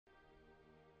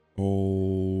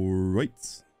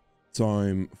Alright,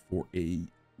 time for a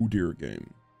Udyr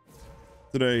game.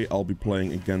 Today I'll be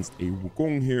playing against a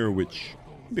Wukong here, which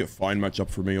would be a fine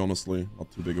matchup for me, honestly.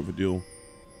 Not too big of a deal.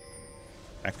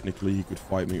 Technically, he could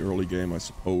fight me early game, I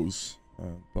suppose.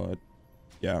 But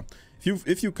yeah,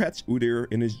 if you catch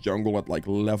Udyr in his jungle at like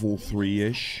level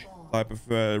 3-ish type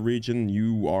of region,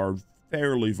 you are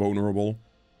fairly vulnerable.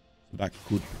 So that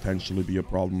could potentially be a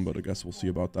problem, but I guess we'll see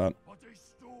about that.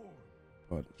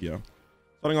 But yeah,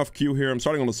 starting off Q here. I'm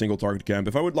starting on a single target camp.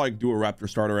 If I would like do a Raptor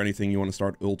start or anything, you want to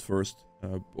start ult first,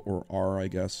 or R, I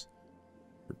guess.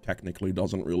 It technically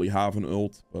doesn't really have an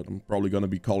ult, but I'm probably going to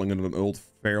be calling it an ult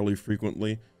fairly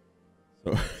frequently.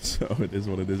 So it is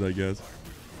what it is, I guess.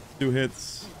 2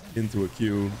 hits into a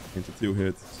Q, into 2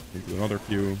 hits, into another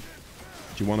Q.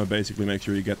 But you want to basically make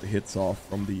sure you get the hits off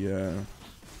from the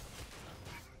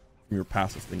from your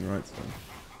passive thing, right? So.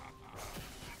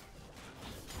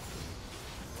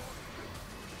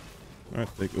 Alright,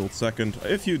 take ult second.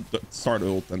 If you start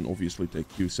ult, then obviously take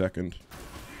Q second.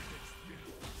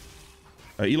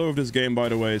 Elo of this game, by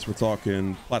the way, is we're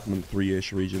talking Platinum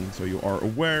 3-ish region, so you are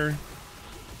aware.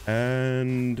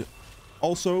 And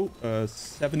also,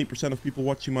 70% of people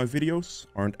watching my videos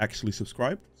aren't actually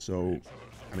subscribed. So,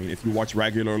 I mean, if you watch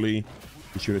regularly,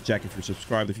 be sure to check if you're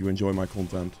subscribed, if you enjoy my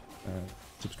content.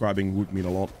 Subscribing would mean a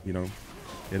lot, you know.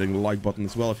 Hitting the like button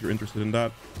as well if you're interested in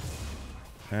that.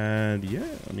 And yeah,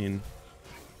 I mean,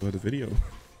 enjoy the video.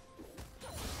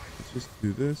 Let's just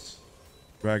do this,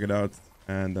 drag it out,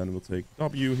 and then we'll take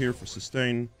W here for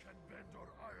sustain.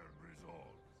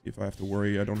 See if I have to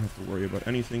worry. I don't have to worry about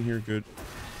anything here. Good.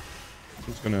 I'm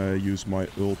just gonna use my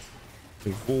ult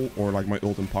in full, or like my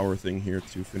ult and power thing here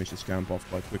to finish this camp off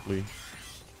quite quickly.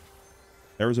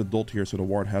 There is a dot here, so the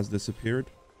ward has disappeared.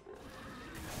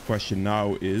 The question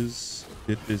now is,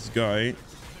 did this guy...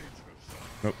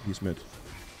 Nope, he's mid.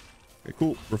 Okay,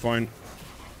 cool. We're fine.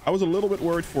 I was a little bit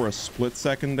worried for a split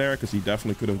second there, because he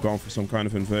definitely could have gone for some kind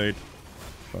of invade.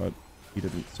 But he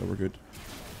didn't, so we're good.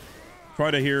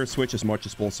 Try to here switch as much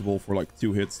as possible for like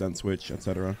 2 hits, then switch,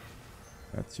 etc.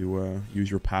 To use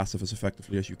your passive as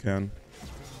effectively as you can.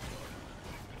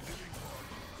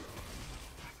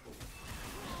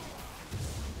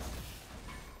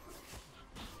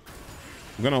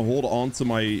 I'm gonna hold on to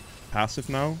my passive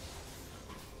now.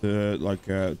 To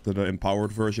the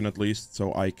empowered version at least,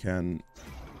 so I can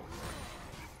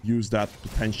use that to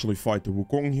potentially fight the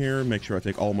Wukong here. Make sure I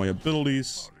take all my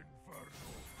abilities.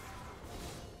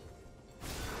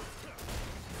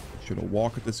 Should have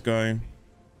walk at this guy.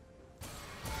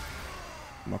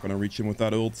 I'm not gonna reach him with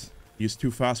that ult. He's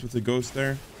too fast with the ghost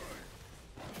there.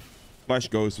 Flash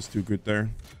ghost was too good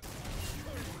there.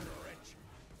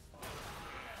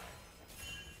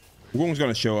 Wukong's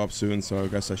gonna show up soon, so I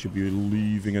guess I should be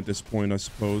leaving at this point, I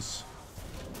suppose.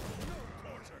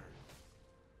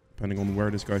 Depending on where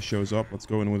this guy shows up. Let's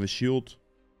go in with a shield.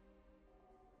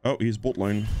 Oh, he's bot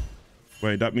lane.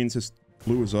 Wait, that means his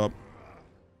blue is up.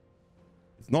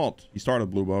 It's not. He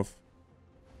started blue buff.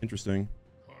 Interesting.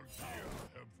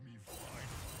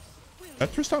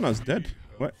 That Tristana's dead.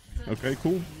 What? Okay,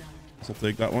 cool. Guess I'll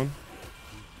take that one.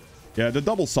 Yeah, the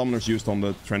double summoners used on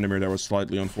the Trendemir there was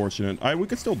slightly unfortunate. We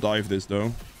could still dive this,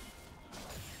 though.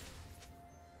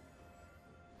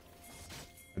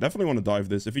 I definitely want to dive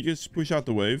this. If you just push out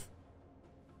the wave.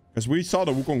 Because we saw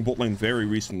the Wukong bot lane very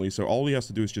recently, so all he has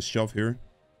to do is just shove here.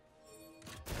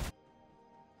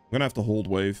 I'm gonna have to hold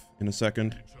wave in a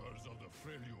second.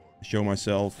 Show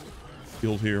myself.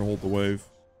 Shield here, hold the wave.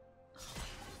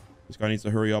 This guy needs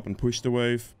to hurry up and push the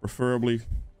wave, preferably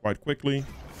quite quickly.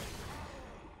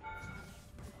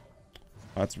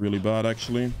 That's really bad,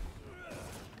 actually.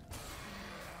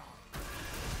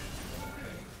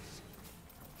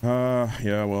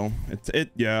 Yeah, well,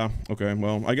 yeah, okay,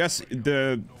 well, I guess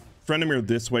the Trendemir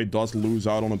this way does lose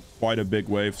out on quite a big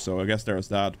wave, so I guess there's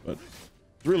that, but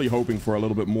really hoping for a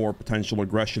little bit more potential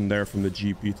aggression there from the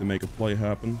GP to make a play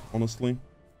happen, honestly.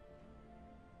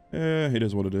 It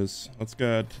is what it is. Let's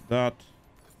get that.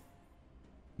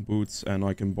 Boots, and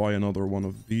I can buy another one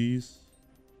of these.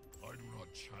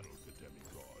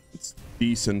 It's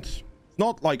decent.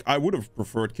 Not like I would have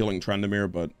preferred killing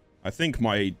Trendemir, but I think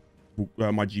my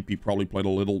GP probably played a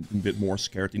little bit more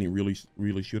scared than he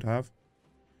really should have.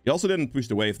 He also didn't push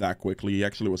the wave that quickly. He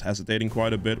actually was hesitating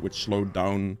quite a bit, which slowed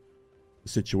down the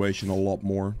situation a lot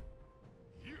more.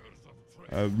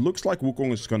 Looks like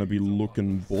Wukong is going to be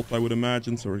looking bot, I would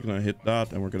imagine. So we're going to hit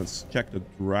that, and we're going to check the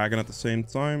dragon at the same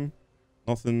time.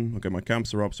 Nothing. Okay, my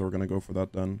camps are up, so we're going to go for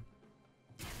that then.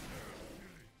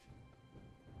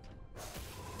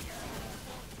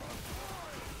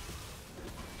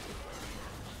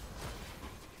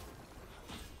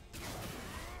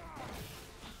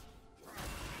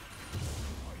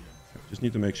 Just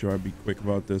need to make sure I be quick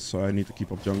about this, so I need to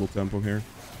keep up jungle tempo here.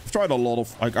 I've tried a lot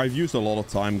of... I've used a lot of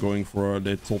time going for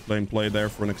the top lane play there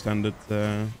for an extended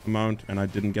amount, and I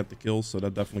didn't get the kills, so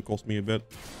that definitely cost me a bit.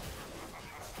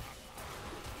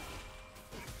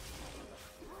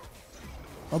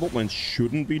 My bot lane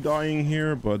shouldn't be dying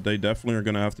here, but they definitely are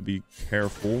going to have to be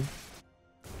careful.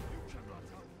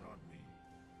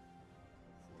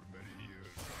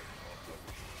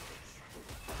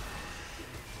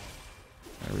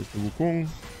 There is the Wukong.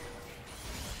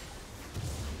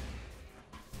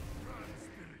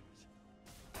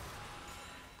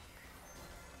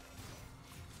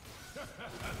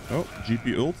 Oh,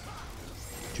 GP ult.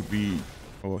 GP...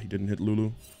 Oh, he didn't hit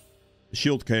Lulu. The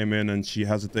shield came in and she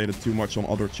hesitated too much on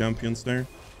other champions there.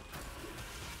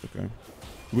 Okay.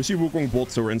 We see Wukong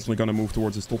bot, so we're instantly going to move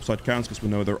towards his topside camps because we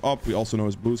know they're up. We also know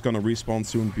his blue's going to respawn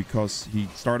soon because he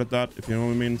started that, if you know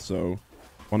what I mean. So,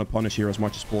 want to punish here as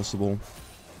much as possible.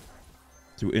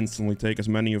 To instantly take as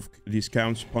many of these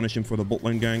camps, punish him for the bot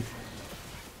lane gank.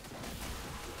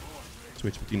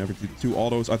 Switch between every two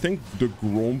autos. I think the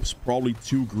Gromp's probably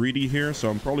too greedy here,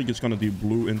 so I'm probably just going to do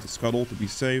blue into Scuttle to be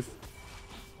safe.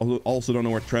 Also don't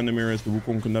know where Trendemir is. The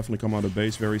Wukong can definitely come out of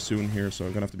base very soon here, so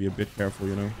I'm going to have to be a bit careful,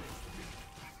 you know.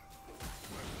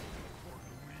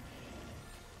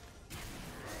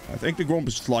 I think the Gromp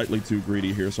is slightly too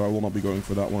greedy here, so I will not be going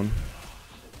for that one.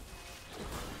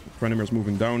 Trendemir's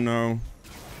moving down now.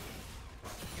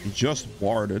 He just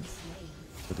warded.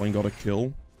 That lane got a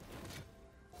kill.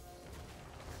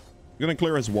 I'm gonna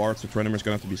clear his ward, so Trendemir's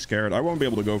gonna have to be scared. I won't be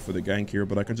able to go for the gank here,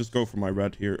 but I can just go for my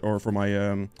red here, or for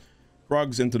my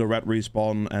Krugs into the red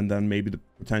respawn, and then maybe the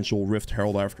potential Rift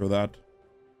Herald after that.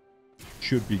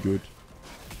 Should be good.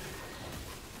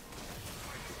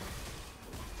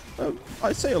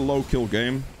 I'd say a low kill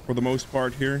game for the most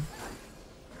part here.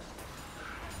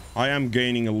 I am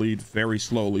gaining a lead very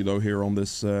slowly though here on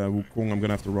this Wukong. I'm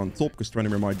gonna have to run top because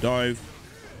Trendemir might dive.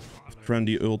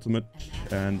 Trendy ultimate,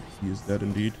 and he is dead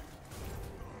indeed.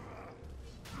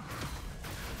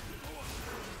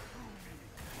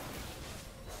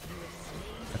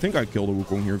 I think I killed the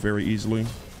Wukong here very easily.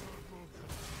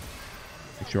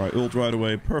 Make sure I ult right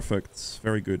away. Perfect.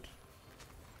 Very good.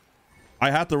 I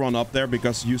had to run up there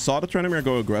because you saw the Trendemir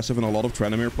go aggressive, and a lot of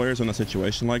Trendemir players in a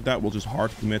situation like that will just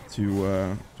hard commit to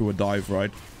a dive,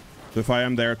 right? So if I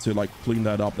am there to like clean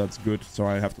that up, that's good. So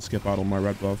I have to skip out on my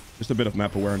red buff. Just a bit of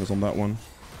map awareness on that one.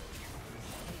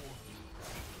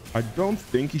 I don't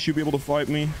think he should be able to fight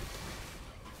me.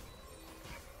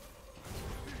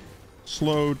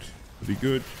 Slowed. Would be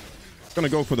good. Gonna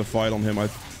go for the fight on him. I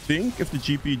think if the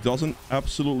GP doesn't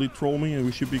absolutely troll me,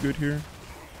 we should be good here.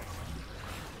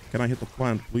 Can I hit the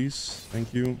plant, please?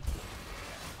 Thank you.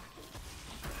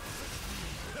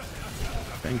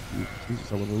 Thank you.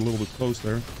 Jesus, I was a little bit close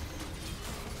there.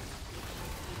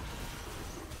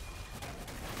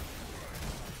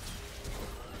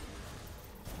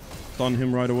 Stun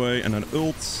him right away, and then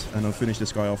ult, and then finish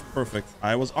this guy off. Perfect.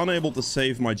 I was unable to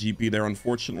save my GP there,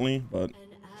 unfortunately, but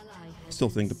I still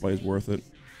think the play is worth it.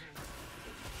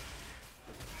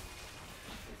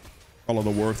 Follow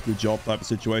the worth, good job type of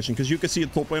situation, because you can see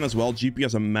at top lane as well, GP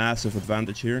has a massive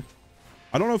advantage here.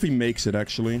 I don't know if he makes it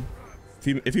actually.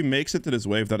 If he makes it to this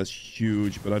wave, that is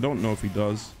huge, but I don't know if he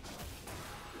does.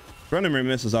 Trendemir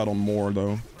misses out on more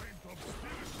though.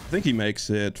 I think he makes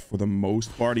it for the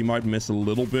most part. He might miss a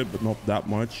little bit, but not that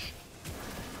much.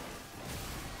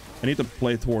 I need to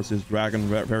play towards this dragon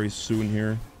very soon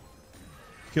here.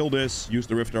 Kill this, use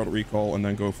the Rift Herald recall, and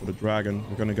then go for the dragon.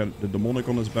 We're gonna get the demonic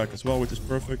on his back as well, which is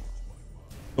perfect.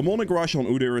 Demonic Rush on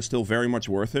Udyr is still very much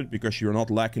worth it because you're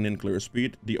not lacking in clear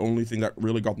speed. The only thing that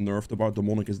really got nerfed about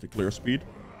Demonic is the clear speed.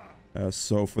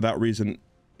 So for that reason,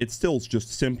 it's still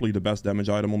just simply the best damage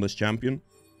item on this champion.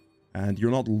 And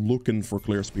you're not looking for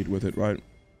clear speed with it, right?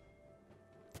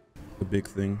 The big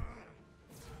thing.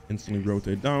 Instantly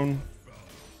rotate down.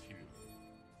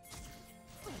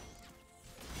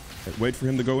 Okay, wait for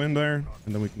him to go in there,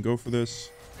 and then we can go for this.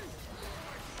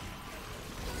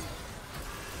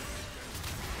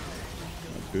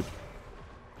 Good.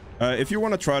 If you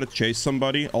want to try to chase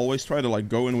somebody, always try to like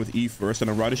go in with E first, and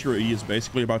then right as your E is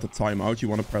basically about to time out, you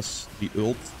want to press the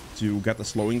ult to get the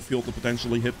slowing field to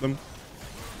potentially hit them,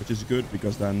 which is good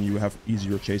because then you have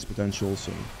easier chase potential.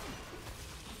 So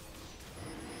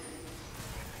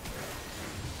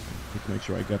need to make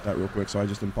sure I get that real quick. So I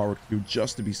just empowered Q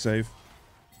just to be safe.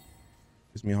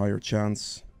 Gives me a higher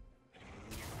chance.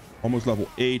 Almost level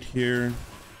 8 here.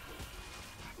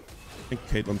 I think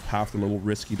Caitlyn pathed a little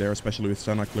risky there, especially with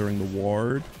Senna clearing the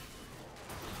ward.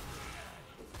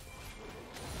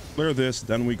 Clear this,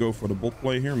 then we go for the bot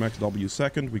play here. Max W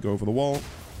second, we go for the wall.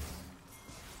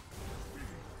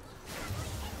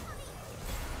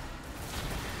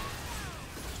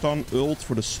 stun, ult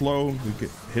for the slow. We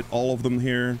hit all of them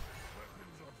here.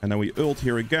 And then we ult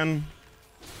here again.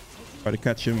 Try to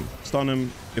catch him, stun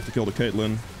him, give the kill to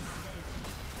Caitlyn.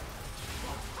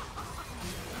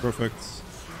 Perfect.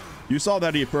 You saw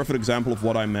that a perfect example of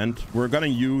what I meant. We're gonna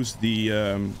use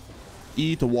the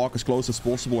E to walk as close as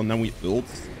possible, and then we ult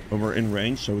when we're in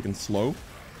range so we can slow.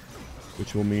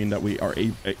 Which will mean that we are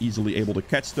easily able to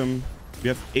catch them. We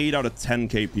have 8 out of 10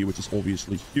 KP, which is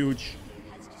obviously huge.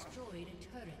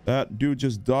 That dude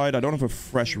just died. I don't have a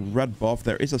fresh red buff.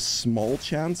 There is a small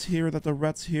chance here that the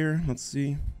red's here. Let's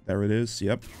see. There it is.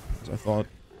 Yep. As I thought.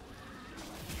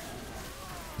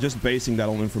 Just basing that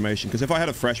on information. Because if I had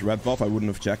a fresh red buff, I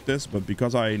wouldn't have checked this. But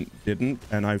because I didn't,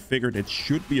 and I figured it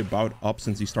should be about up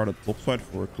since he started topside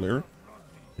for a clear.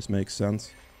 This makes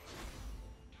sense.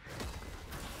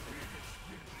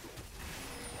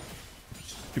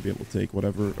 Should be able to take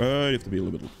whatever. You have to be a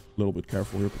little bit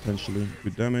careful here, potentially.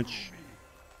 Good damage.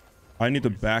 I need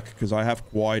to back because I have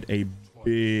quite a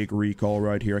big recall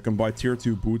right here. I can buy tier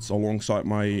 2 boots alongside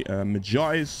my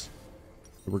Magi's.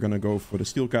 We're gonna go for the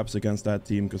steel caps against that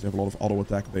team because they have a lot of auto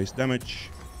attack based damage.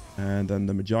 And then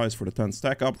the Magi's for the 10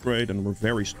 stack upgrade, and we're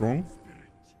very strong.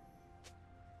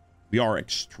 We are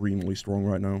extremely strong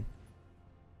right now.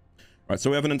 Right,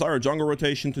 so we have an entire jungle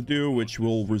rotation to do, which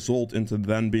will result into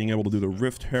then being able to do the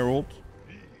Rift Herald.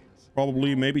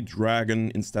 Probably, maybe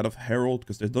Dragon instead of Herald,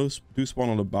 because they do spawn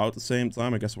at about the same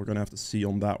time. I guess we're going to have to see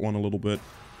on that one a little bit.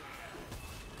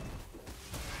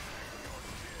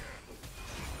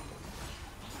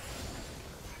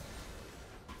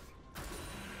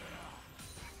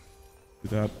 Do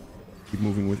that. Keep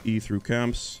moving with E through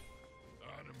camps.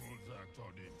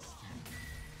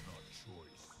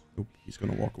 Oop, he's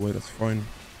gonna walk away, that's fine.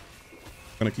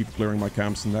 Gonna keep clearing my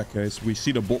camps in that case. We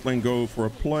see the bot lane go for a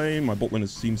play. My bot lane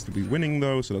seems to be winning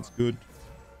though, so that's good.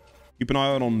 Keep an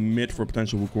eye out on mid for a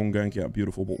potential Wukong gank. Yeah,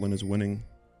 beautiful, bot lane is winning.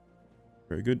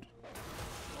 Very good.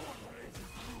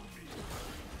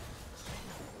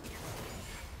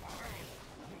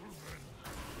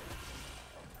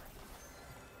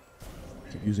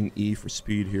 Keep using E for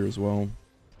speed here as well.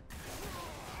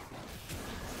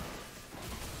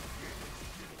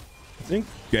 I think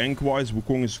gank-wise,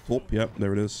 Wukong is top. Yep,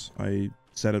 there it is. I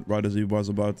said it right as he was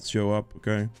about to show up.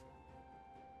 Okay.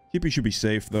 TP should be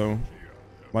safe, though.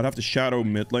 Might have to shadow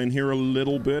mid lane here a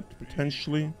little bit,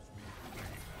 potentially.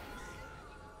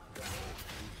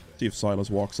 See if Silas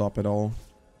walks up at all.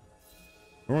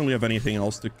 I don't really have anything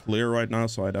else to clear right now,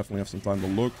 so I definitely have some time to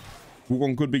look.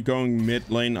 Wukong could be going mid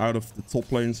lane out of the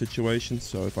top lane situation,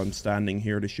 so if I'm standing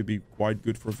here, this should be quite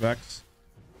good for Vex.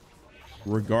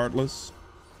 Regardless.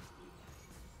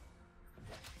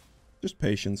 Just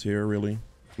patience here, really.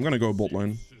 I'm gonna go bot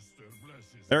lane.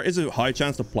 There is a high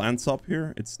chance the plant's up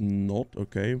here. It's not.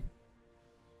 Okay.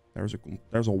 There's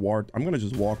a ward. I'm gonna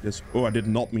just walk this. Oh, I did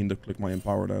not mean to click my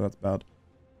empower there. That's bad.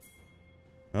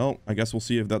 Well, I guess we'll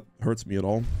see if that hurts me at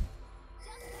all.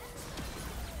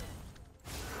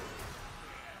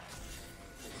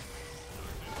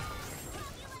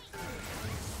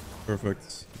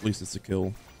 Perfect. At least it's a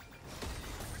kill.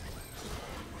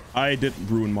 I did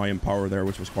ruin my empower there,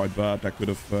 which was quite bad. That could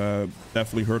have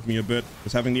definitely hurt me a bit.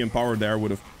 Because having the empower there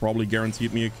would have probably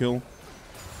guaranteed me a kill.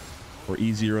 Or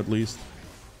easier, at least.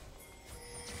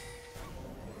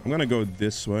 I'm gonna go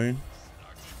this way.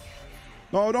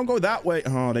 No, don't go that way.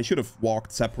 Oh, they should have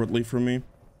walked separately from me.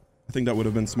 I think that would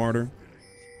have been smarter.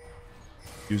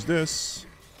 Use this.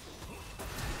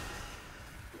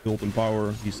 Built in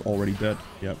power. He's already dead.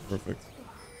 Yeah, perfect.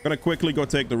 Gonna quickly go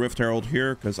take the Rift Herald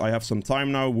here because I have some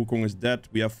time now. Wukong is dead.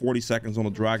 We have 40 seconds on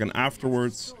the dragon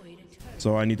afterwards,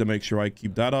 so I need to make sure I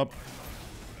keep that up.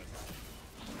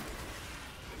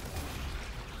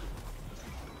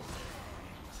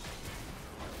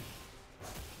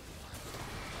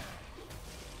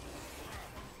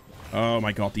 Oh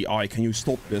my god, the eye. Can you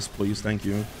stop this, please? Thank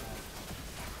you.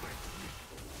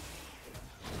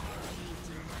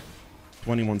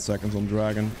 21 seconds on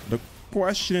dragon. The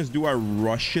question is, do I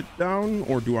rush it down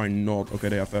or do I not? Okay,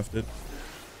 they FF'd it.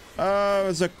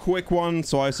 It's a quick one,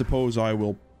 so I suppose I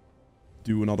will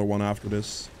do another one after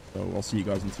this. So I'll see you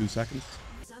guys in 2 seconds.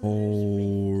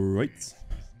 Alright.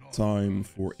 Time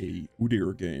for a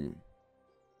Udyr game.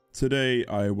 Today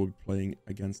I will be playing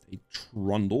against a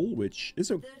Trundle, which is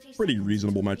a pretty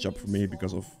reasonable matchup for me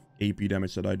because of AP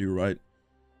damage that I do, right?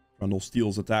 Trundle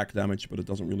steals attack damage, but it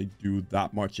doesn't really do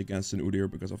that much against an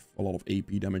Udyr because of a lot of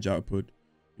AP damage output.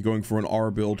 You're going for an R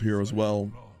build here as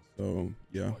well. So,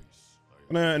 yeah.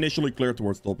 I'm gonna initially clear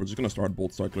towards top. We're just gonna start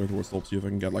bolt side clear towards top, see if I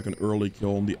can get like an early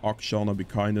kill on the Akshan. That'd be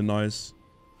kinda nice.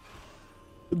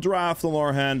 The draft on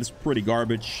our hand is pretty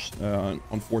garbage,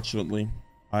 unfortunately.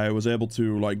 I was able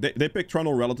to, like, they picked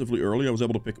Trundle relatively early. I was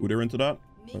able to pick Udyr into that.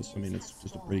 Because, I mean, it's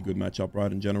just a pretty good matchup,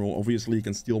 right, in general. Obviously, he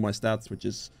can steal my stats, which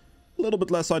is a little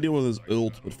bit less ideal with his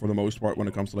ult. But for the most part, when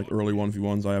it comes to, like, early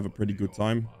 1v1s, I have a pretty good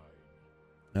time.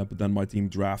 But then my team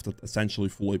drafted essentially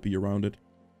full AP around it.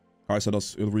 Corsair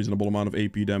does a reasonable amount of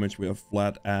AP damage. We have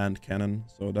flat and cannon.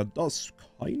 So that does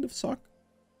kind of suck.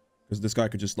 Because this guy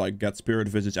could just, like, get Spirit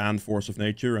Visage and Force of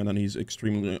Nature. And then he's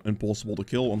extremely impossible to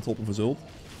kill on top of his ult.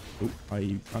 Oh,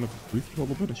 I kind of briefed a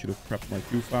little bit. I should have prepped my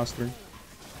Q faster.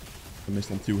 I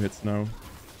missed on 2 hits now.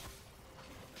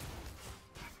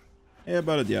 Yeah,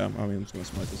 but yeah, I mean, I'm just gonna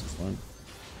smite this, it's fine.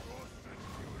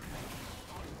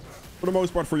 For the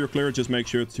most part, for your clear, just make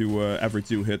sure to every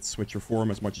 2 hits switch your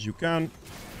form as much as you can.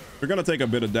 You're gonna take a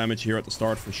bit of damage here at the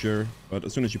start for sure, but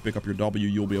as soon as you pick up your W,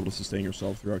 you'll be able to sustain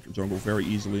yourself throughout your jungle very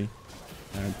easily.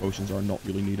 And potions are not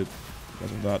really needed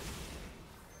because of that.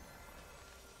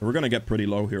 So we're gonna get pretty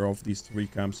low here off these 3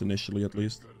 camps initially, at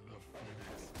least.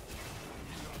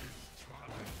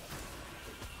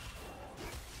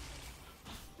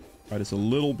 Try this a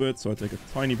little bit, so I take a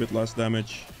tiny bit less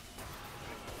damage.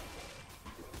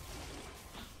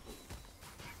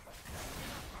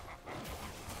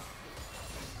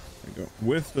 There we go.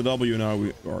 With the W now,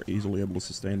 we are easily able to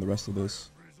sustain the rest of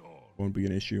this. Won't be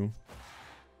an issue.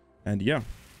 And yeah.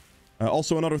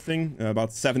 Also another thing, about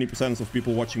 70% of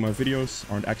people watching my videos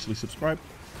aren't actually subscribed.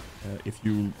 If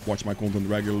you watch my content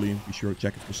regularly, be sure to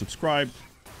check if you're subscribed.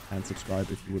 And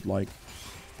subscribe if you would like.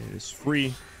 It is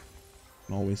free.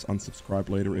 Always unsubscribe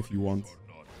later if you want,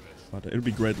 but it'll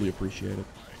be greatly appreciated.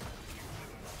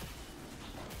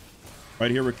 Right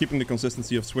here we're keeping the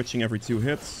consistency of switching every 2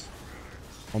 hits.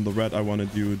 On the red I want to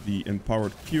do the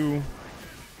empowered Q.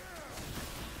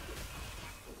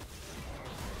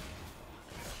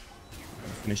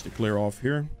 Finish the clear off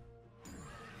here.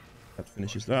 That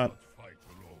finishes that.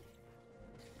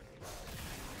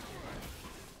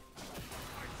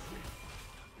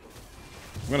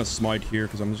 I'm gonna smite here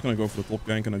because I'm just gonna go for the top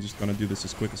gank and I'm just gonna do this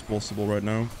as quick as possible right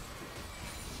now.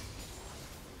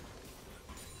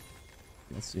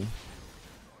 Let's see.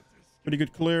 Pretty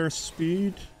good clear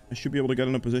speed. I should be able to get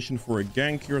in a position for a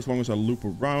gank here as long as I loop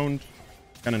around.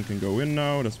 Cannon can go in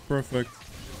now. That's perfect.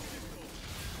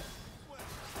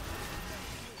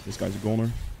 This guy's a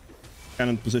goner.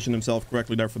 Cannon positioned himself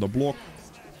correctly there for the block.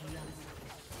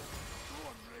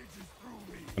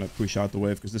 Gonna push out the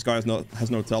wave because this guy has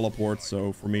no teleport,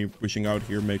 so for me pushing out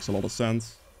here makes a lot of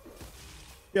sense.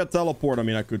 Yeah, teleport, I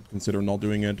mean, I could consider not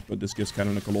doing it, but this gives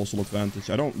Cannon a colossal advantage.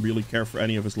 I don't really care for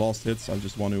any of his last hits. I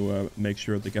just want to make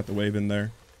sure to get the wave in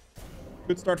there.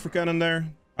 Good start for Cannon there.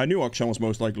 I knew Akshan was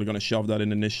most likely going to shove that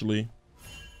in initially.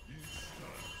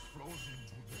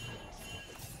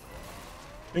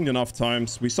 Pinged enough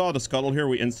times. We saw the scuttle here.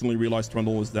 We instantly realized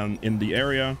Trundle was then in the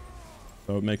area.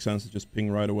 So it makes sense to just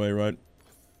ping right away, right?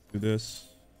 Do this.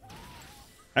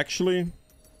 Actually,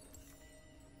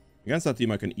 against that team,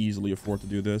 I can easily afford to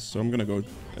do this. So I'm going to go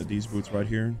at these boots right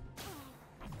here.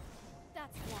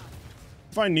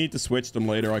 If I need to switch them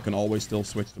later, I can always still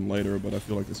switch them later, but I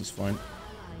feel like this is fine.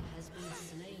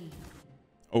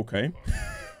 Okay.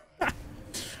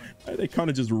 They kind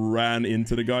of just ran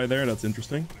into the guy there. That's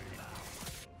interesting.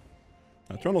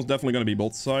 Trundle's definitely going to be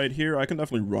bot side here. I can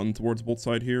definitely run towards bot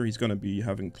side here. He's going to be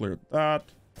having cleared that.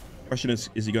 Question is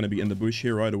he going to be in the bush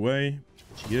here right away?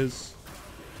 Which he is.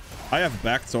 I have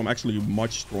backed, so I'm actually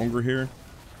much stronger here.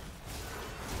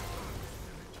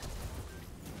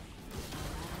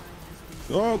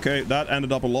 Okay, that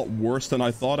ended up a lot worse than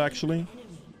I thought, actually.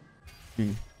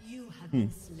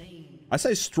 I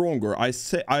say stronger. I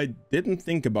didn't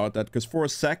think about that, because for a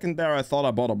second there, I thought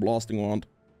I bought a blasting wand.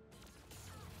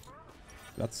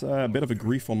 That's a bit of a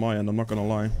grief on my end, I'm not gonna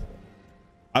lie.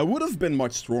 I would have been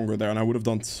much stronger there, and I would have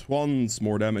done tons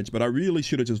more damage, but I really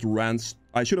should have just ran...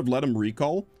 I should have let him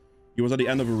recall. He was at the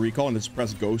end of a recall, and just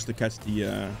pressed Ghost to catch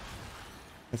the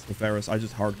Varus. I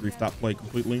just hard griefed that play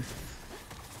completely.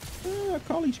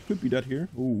 Kali could be dead here.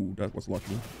 Ooh, that was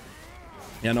lucky.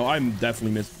 Yeah, no, I'm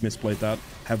definitely misplayed that.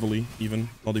 Heavily, even.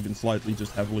 Not even slightly,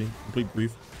 just heavily. Complete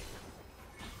grief.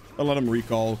 I let him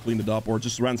recall, cleaned it up, or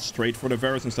just ran straight for the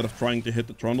Varus instead of trying to hit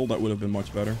the Trundle. That would have been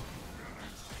much better.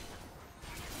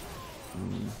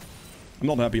 I'm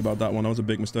not happy about that one. That was a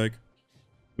big mistake. I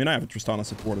mean, I have a Tristana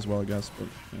support as well, I guess, but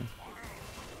yeah.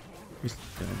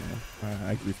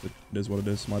 I griefed it. It is what it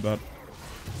is. My bad.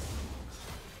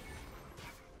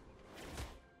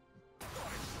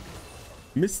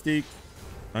 Mistake.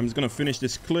 I'm just gonna finish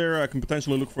this clear. I can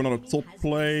potentially look for another top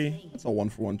play. That's a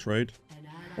 1-for-1 trade.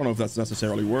 I don't know if that's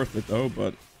necessarily worth it though,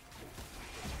 but I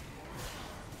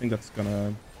think that's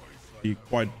gonna be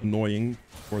quite annoying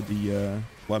for the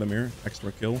Vladimir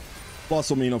extra kill.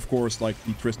 Plus, I mean, of course, like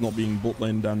the Trist not being bot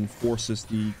lane then forces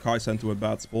the Kai'Sa into a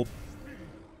bad spot.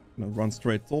 I'm gonna run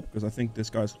straight top because I think this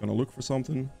guy's gonna look for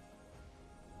something.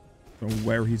 Don't know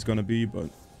where he's gonna be, but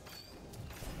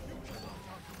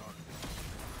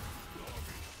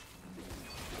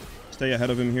stay ahead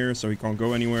of him here so he can't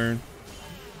go anywhere.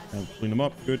 And clean him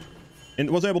up, good. And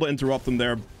was able to interrupt him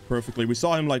there perfectly. We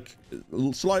saw him like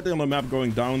slightly on the map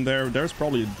going down there. There's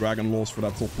probably a dragon loss for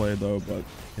that top play though, but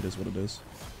it is what it is.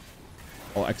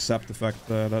 I'll accept the fact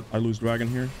that I lose dragon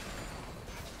here.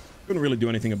 Couldn't really do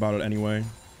anything about it anyway,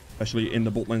 especially in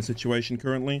the bot lane situation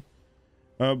currently.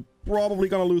 Probably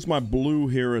gonna lose my blue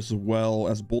here as well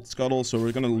as bot scuttle, so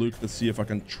we're gonna look to see if I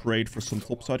can trade for some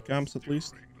topside camps at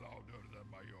least.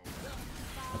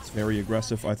 That's very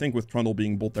aggressive. I think with Trundle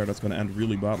being bot there, that's gonna end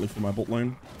really badly for my bot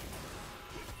lane.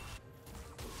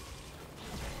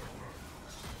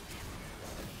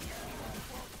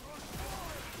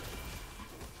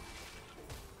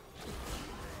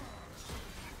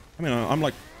 I mean, I'm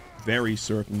like very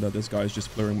certain that this guy is just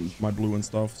clearing my blue and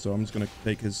stuff, so I'm just gonna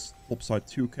take his topside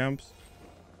 2 camps.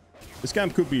 This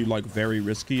camp could be like very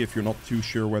risky if you're not too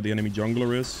sure where the enemy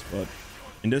jungler is, but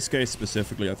in this case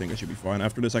specifically, I think I should be fine.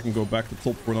 After this, I can go back to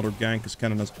top for another gank because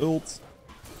Cannon has ult,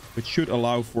 which should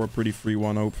allow for a pretty free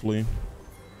one, hopefully.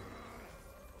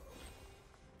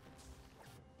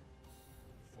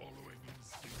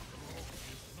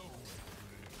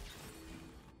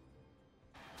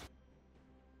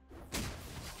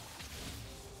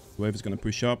 Wave is going to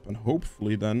push up, and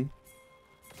hopefully then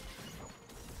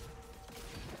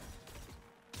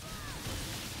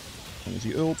as long as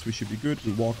he ults, we should be good.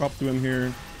 We walk up to him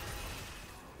here.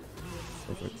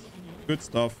 Perfect. Good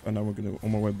stuff. And now we're going to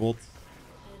on my way bot.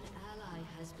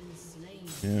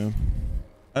 Yeah.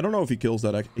 I don't know if he kills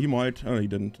that. He might. Oh, he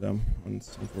didn't.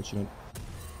 It's unfortunate.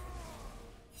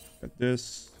 Get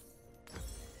this.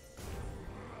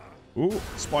 Ooh,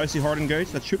 spicy hard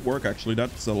engage. That should work actually.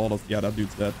 That's a lot of... Yeah, that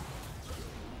dude's dead.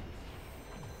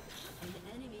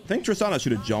 I think Tristana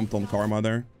should have jumped on Karma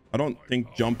there. I don't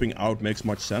think jumping out makes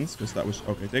much sense because that was...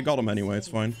 Okay, they got him anyway. It's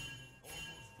fine.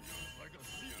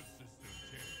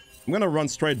 I'm going to run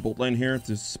straight bot lane here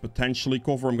to potentially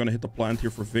cover. I'm going to hit the plant here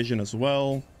for vision as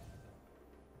well.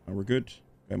 And we're good.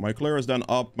 Okay, my clear is then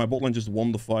up. My bot lane just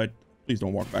won the fight. Please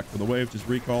don't walk back for the wave. Just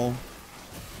recall.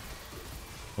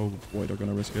 Oh boy, they're going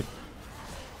to risk it.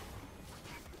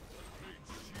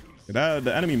 Okay,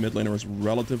 the enemy mid laner is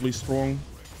relatively strong.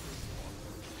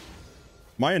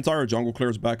 My entire jungle clear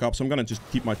is back up, so I'm going to just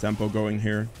keep my tempo going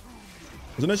here.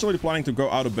 I was initially planning to go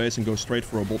out of base and go straight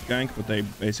for a bot gank, but they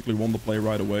basically won the play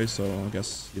right away, so I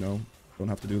guess, you know, don't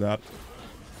have to do that.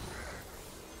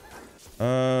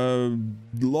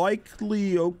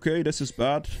 Likely, okay, this is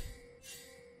bad.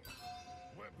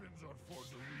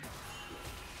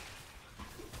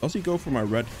 Does he go for my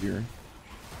red here?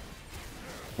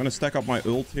 I'm gonna stack up my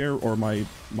ult here, or my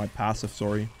passive,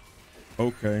 sorry.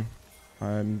 Okay.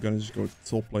 I'm gonna just go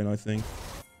top lane, I think.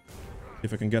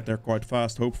 If I can get there quite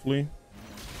fast, hopefully.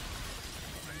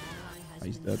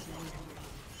 He's dead.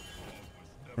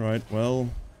 Alright, well...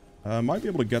 might be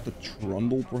able to get the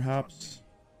Trundle, perhaps.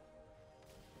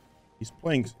 He's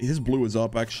playing... His blue is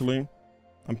up, actually.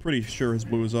 I'm pretty sure his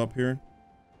blue is up here.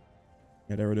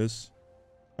 Yeah, there it is.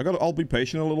 I'll be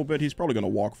patient a little bit. He's probably gonna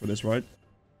walk for this, right?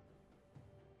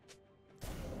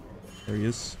 There he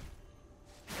is.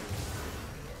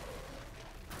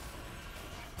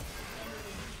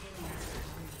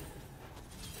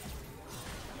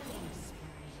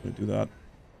 Gonna do that.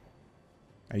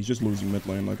 He's just losing mid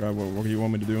lane. Like, what do you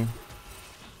want me to do?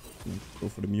 Go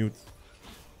for the mute.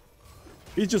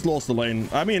 He's just lost the lane.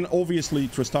 I mean, obviously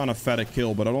Tristana fed a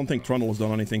kill, but I don't think Trundle has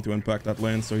done anything to impact that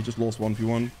lane, so he just lost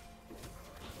 1v1.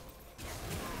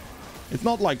 It's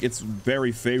not like it's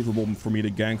very favorable for me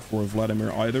to gank for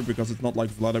Vladimir either, because it's not like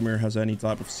Vladimir has any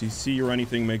type of CC or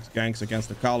anything, makes ganks against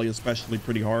Akali especially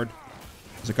pretty hard.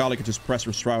 Because Akali can just press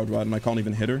her Shroud, right, and I can't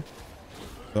even hit her.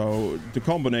 So the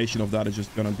combination of that is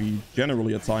just going to be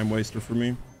generally a time waster for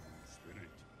me.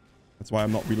 That's why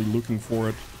I'm not really looking for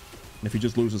it. And if he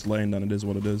just loses lane, then it is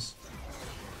what it is.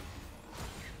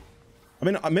 I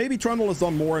mean, maybe Trundle has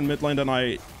done more in mid lane than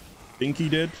I think he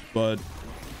did, but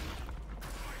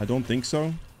I don't think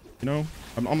so. You know,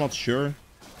 I'm not sure.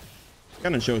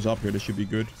 Cannon shows up here. This should be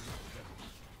good.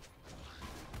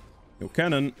 Yo,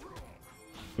 Cannon.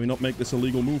 Can we not make this a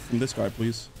legal move from this guy,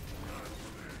 please?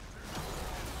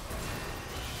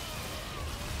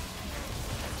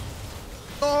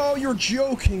 Oh, you're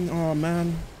joking. Oh,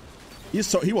 man. He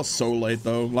was so late,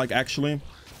 though. Like, actually.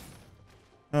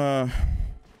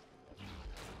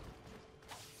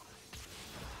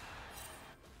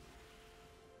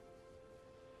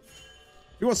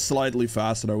 If it was slightly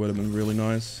faster, that would have been really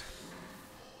nice.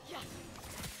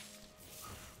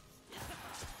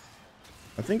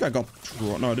 I think I got...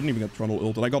 No, I didn't even get Trundle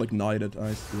ulted. I got ignited.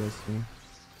 I see.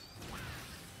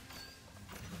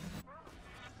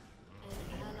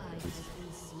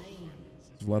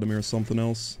 Vladimir is something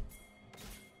else.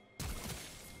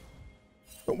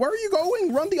 But where are you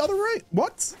going? Run the other way?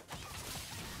 What?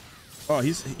 Oh,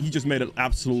 he just made it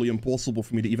absolutely impossible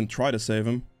for me to even try to save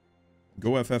him.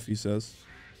 Go FF, he says.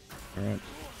 Alright.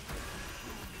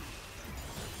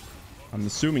 I'm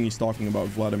assuming he's talking about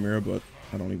Vladimir, but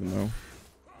I don't even know.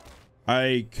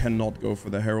 I cannot go for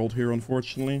the Herald here,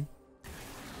 unfortunately.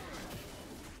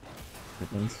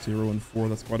 It means 0 and 4,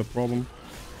 that's quite a problem.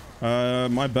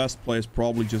 My best play is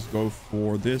probably just go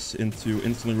for this into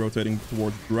instantly rotating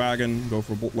towards Dragon, go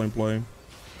for bot lane play.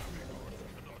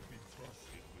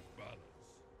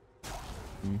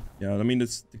 Yeah, I mean,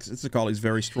 it's Akali's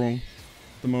very strong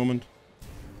at the moment.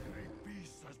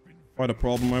 Quite a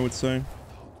problem, I would say.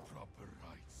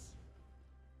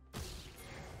 See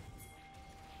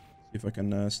if I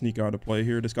can sneak out a play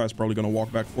here. This guy's probably going to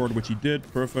walk back forward, which he did.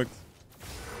 Perfect.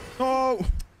 Oh!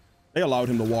 They allowed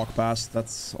him to walk past.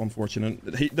 That's unfortunate.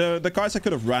 The Kai'Sa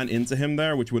could have ran into him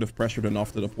there, which would have pressured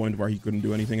enough to the point where he couldn't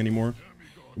do anything anymore.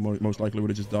 Most likely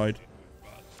would have just died.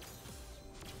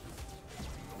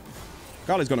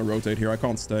 Kali's gonna rotate here. I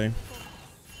can't stay.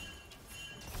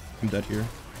 I'm dead here.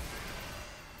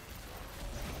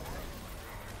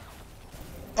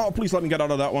 Oh, please let me get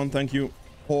out of that one. Thank you.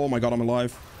 Oh my god, I'm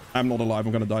alive. I'm not alive.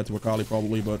 I'm gonna die to Akali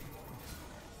probably, but...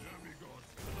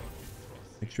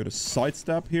 Make sure to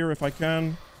sidestep here if I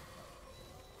can.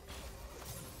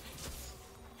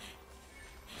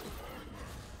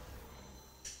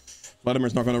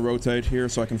 Vladimir's not going to rotate here,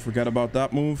 so I can forget about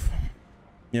that move.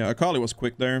 Yeah, Akali was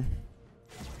quick there.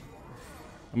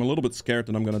 I'm a little bit scared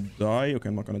that I'm going to die. Okay,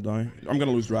 I'm not going to die. I'm going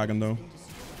to lose Dragon, though.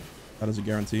 That is a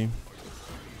guarantee. I'm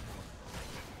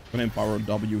going to empower a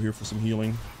W here for some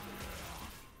healing.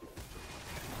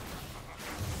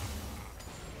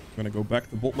 I'm gonna go back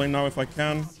to bot lane now if I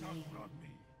can.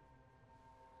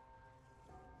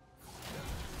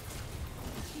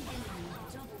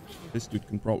 This dude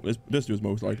can probably... This dude's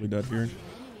most likely dead here.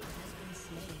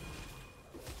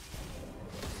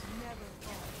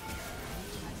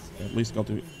 At least got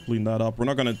to clean that up. We're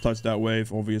not gonna touch that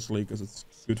wave, obviously, because it's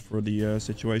good for the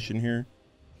situation here.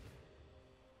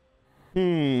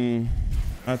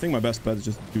 I think my best bet is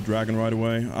just do Dragon right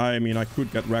away. I mean, I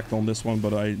could get wrecked on this one,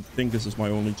 but I think this is my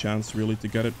only chance, really, to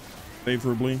get it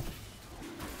favorably.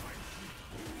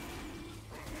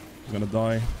 I'm gonna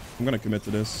die. I'm gonna commit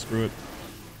to this. Screw it.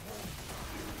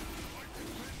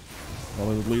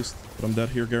 Well, at least. But I'm dead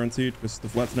here, guaranteed, because the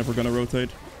Vlad's never gonna rotate.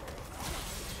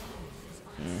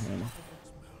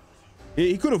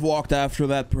 He could have walked after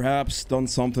that, perhaps, done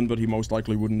something, but he most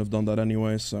likely wouldn't have done that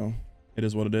anyway, so... It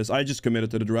is what it is. I just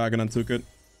committed to the Dragon and took it.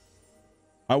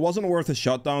 I wasn't worth a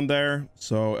shutdown there,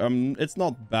 so it's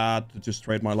not bad to just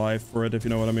trade my life for it, if you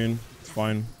know what I mean. It's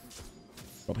fine.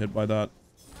 Got hit by that.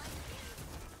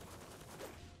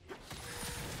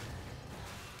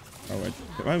 Alright.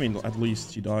 I mean, at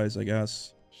least she dies, I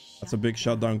guess. That's a big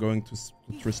shutdown going to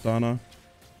Tristana.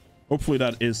 Hopefully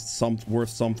that is worth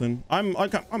something. I'm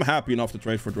happy enough to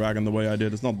trade for Dragon the way I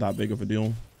did. It's not that big of a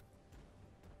deal.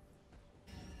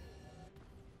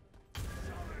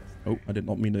 Oh, I did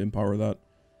not mean to empower that.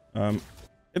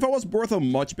 If I was worth a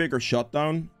much bigger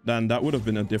shutdown, then that would have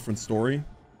been a different story.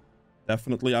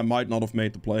 Definitely, I might not have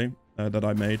made the play that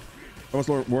I made. If I was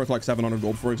worth like 700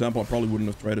 gold, for example, I probably wouldn't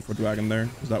have traded for Dragon there,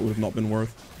 because that would have not been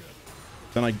worth.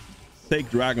 Then I take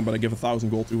Dragon, but I give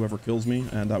 1,000 gold to whoever kills me,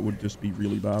 and that would just be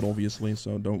really bad, obviously,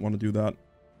 so don't want to do that.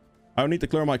 I need to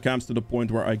clear my camps to the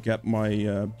point where I get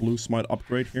my blue smite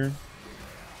upgrade here.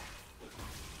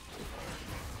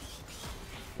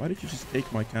 Why did you just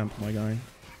take my camp, my guy?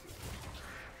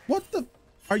 What the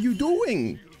are you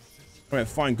doing? Okay,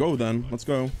 fine, go then. Let's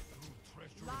go.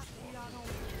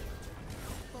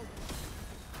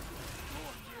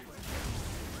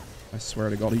 I swear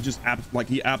to God, he just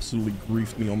he absolutely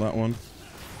griefed me on that one.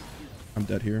 I'm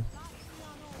dead here.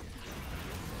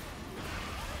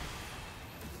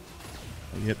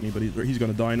 He hit me, but he's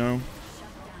gonna die now.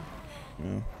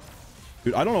 Yeah.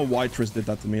 Dude, I don't know why Triss did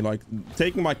that to me. Like,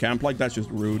 taking my camp like that's just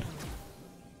rude.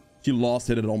 She lost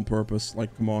hit it on purpose.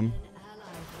 Like, come on.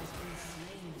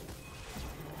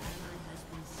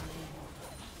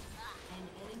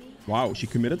 Wow, she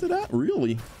committed to that?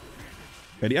 Really?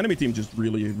 Okay, the enemy team just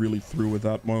really threw with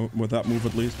that move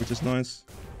at least, which is nice.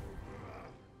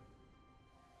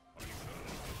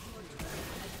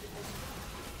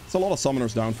 It's a lot of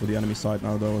summoners down for the enemy side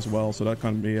now though as well, so that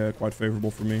can be quite favorable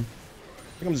for me.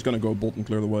 think I'm just gonna go bolt and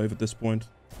clear the wave at this point.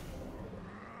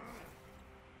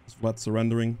 Is Vlad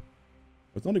surrendering?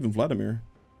 It's not even Vladimir.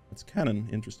 It's Cannon.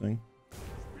 Interesting.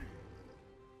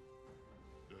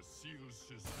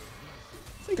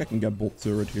 I think I can get bolt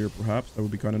turret here, perhaps. That would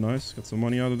be kind of nice. Get some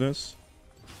money out of this.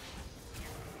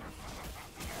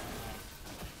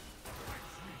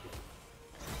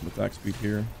 Attack speed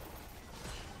here.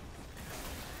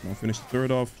 I'll finish the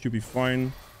turret off. Should be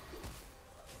fine.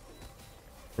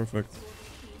 Perfect.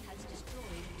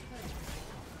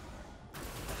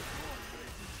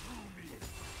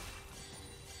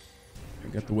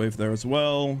 Get the wave there as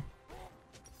well.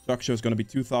 Structure is going to be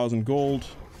 2,000 gold.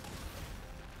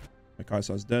 My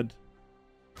Kaisa is dead.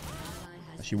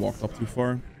 She walked up too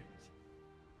far.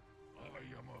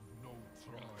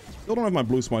 Still don't have my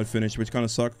blue smite finished, which kind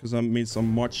of sucks because that means I'm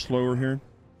much slower here.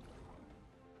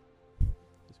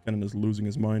 This cannon is losing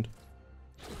his mind.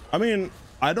 I mean,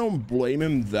 I don't blame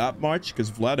him that much because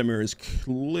Vladimir is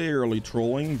clearly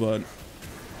trolling, but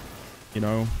you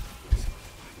know,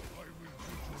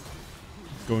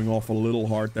 going off a little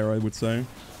hard there, I would say.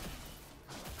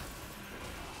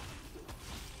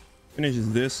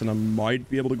 Finishes this and I might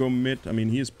be able to go mid. I mean,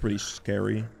 he is pretty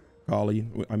scary. Kali,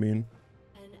 I mean.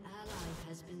 An ally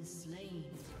has been slain.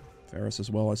 Ferris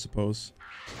as well, I suppose.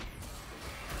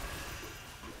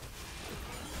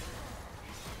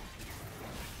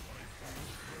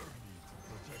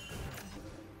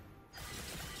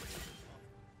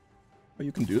 Oh,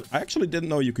 you can do it. I actually didn't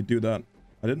know you could do that.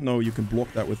 I didn't know you can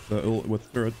block that with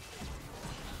turret.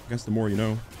 I guess the more you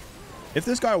know. If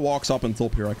this guy walks up and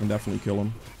top here, I can definitely kill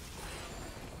him.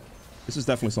 This is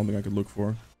definitely something I could look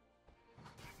for.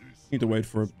 Need to wait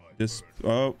for this.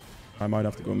 Oh, I might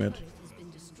have to go mid.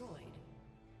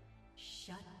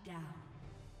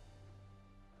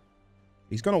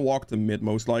 He's gonna walk to mid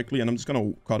most likely, and I'm just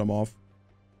gonna cut him off.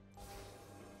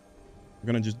 I'm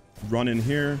gonna just run in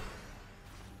here.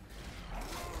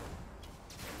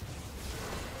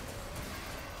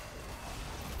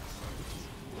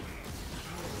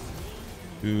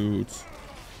 Dude.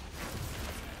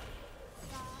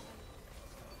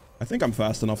 I think I'm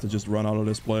fast enough to just run out of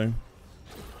this play.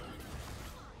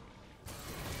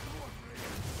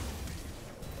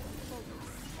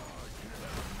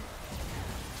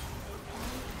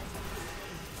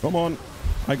 Come on.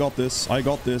 I got this. I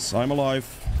got this. I'm alive.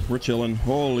 We're chilling.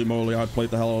 Holy moly, I played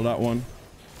the hell out of that one.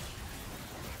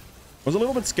 Was a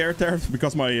little bit scared there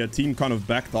because my team kind of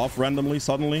backed off randomly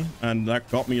suddenly, and that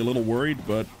got me a little worried,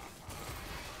 but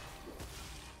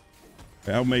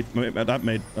okay, that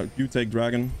made you take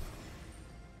dragon,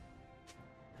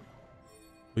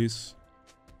 please.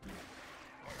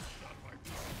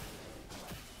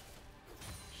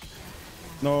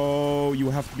 No, you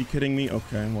have to be kidding me.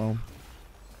 Okay, well,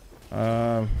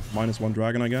 -1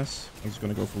 dragon, I guess. I'm just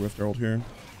gonna go for Rift Herald here.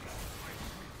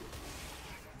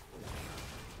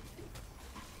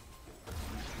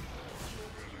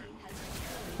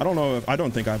 I don't know if I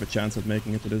don't think I have a chance at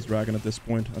making it to this dragon at this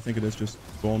point. I think it is just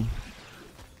gone.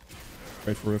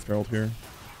 Wait for Rift Herald here.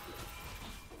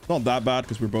 It's not that bad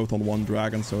because we're both on 1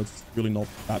 dragon, so it's really not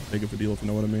that big of a deal, if you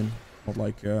know what I mean. Not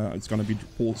like it's gonna be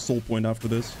soul point after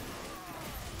this.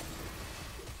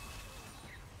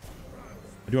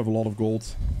 I do have a lot of gold,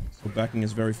 so backing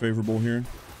is very favorable here.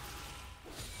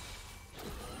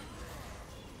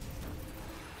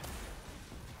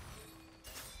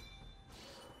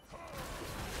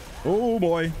 Oh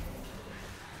boy.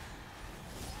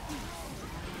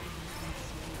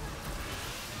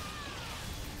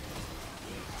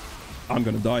 I'm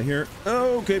gonna die here.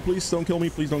 Oh, okay, please don't kill me.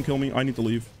 Please don't kill me. I need to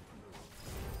leave.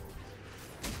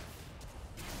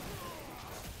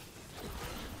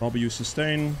 Probably use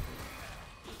sustain.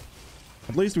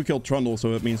 At least we killed Trundle,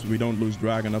 so it means we don't lose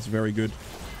dragon. That's very good.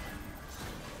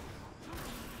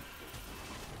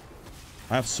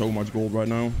 I have so much gold right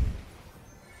now.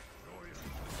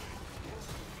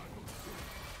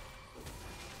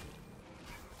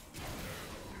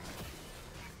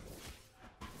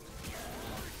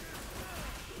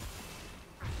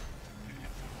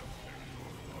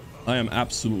 I am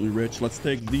absolutely rich. Let's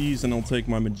take these, and I'll take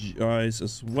my Magi's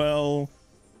as well.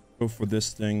 Go for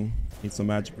this thing. Need some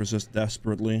magic resist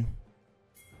desperately.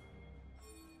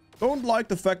 Don't like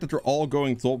the fact that they're all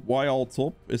going top. Why all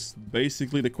top is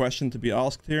basically the question to be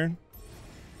asked here.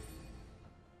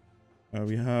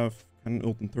 We have an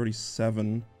ult in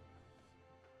 37.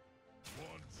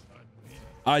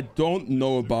 I don't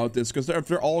know about this, because if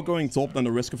they're all going top, then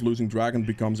the risk of losing dragon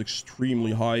becomes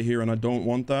extremely high here, and I don't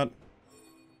want that.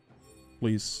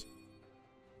 Please.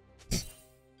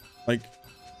 Like,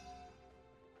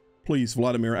 please,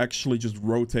 Vladimir, actually just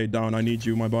rotate down. I need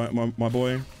you, my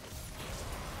boy.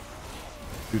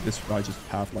 Dude, this guy just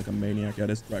path like a maniac. Yeah,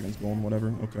 this dragon's gone,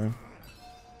 whatever. Okay.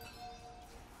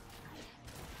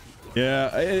 Yeah,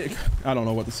 I don't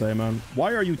know what to say, man.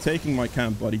 Why are you taking my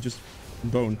camp, buddy? Just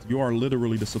don't. You are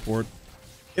literally the support.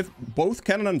 If both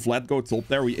Cannon and Vlad go top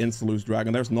there, we insta-lose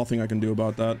dragon. There's nothing I can do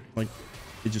about that. Like,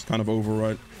 it just kind of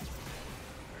override.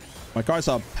 My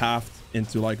Kaisa pathed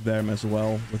into, like, them as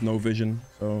well with no vision.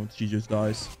 So she just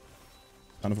dies.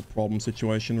 Kind of a problem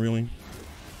situation, really.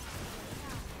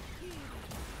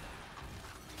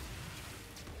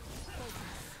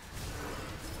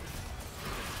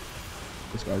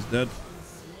 This guy's dead.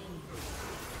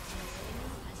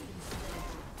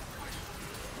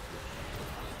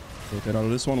 Rotate out of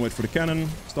this one, wait for the cannon,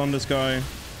 stun this guy.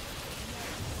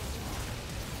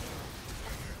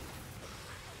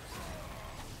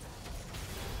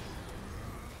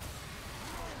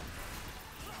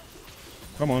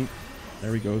 Come on.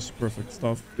 There he goes. Perfect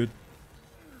stuff. Good.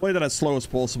 Play that as slow as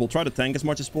possible. Try to tank as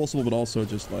much as possible, but also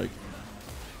just like...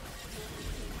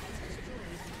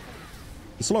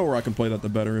 The slower I can play that, the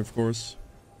better, of course.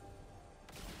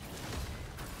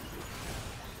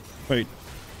 Wait.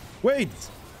 Wait!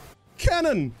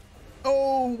 Cannon!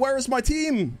 Oh, where is my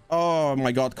team? Oh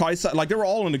my god, Kaisa, like they were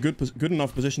all in a good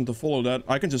enough position to follow that.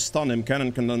 I can just stun him.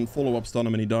 Cannon can then follow up stun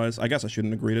him and he dies. I guess I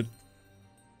shouldn't have agreed it.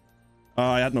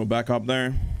 I had no backup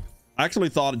there. I actually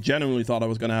genuinely thought I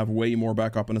was gonna have way more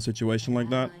backup in a situation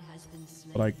like that.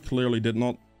 But I clearly did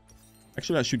not.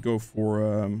 Actually, I should go for,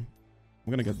 I'm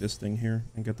gonna get this thing here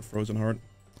and get the Frozen Heart.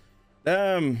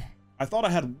 I thought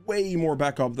I had way more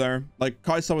backup there. Like,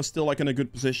 Kaisa was still, like, in a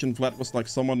good position. Vlad was, like,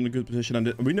 somewhat in a good position.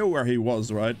 And we know where he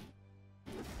was, right?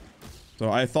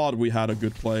 So I thought we had a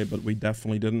good play, but we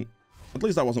definitely didn't. At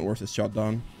least that wasn't worth his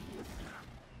shutdown.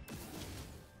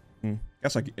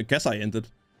 Guess I ended.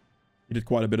 He did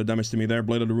quite a bit of damage to me there.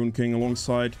 Blade of the Rune King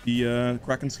alongside the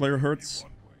Kraken Slayer hurts.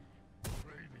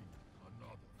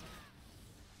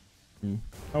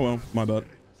 Oh well, my bad.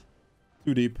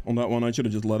 Too deep on that one. I should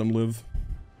have just let him live.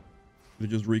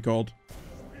 Should have just recalled.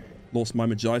 Lost my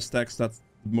Magi stacks. That's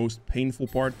the most painful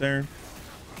part there.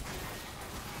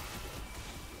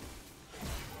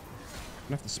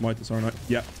 I have to smite this, aren't I?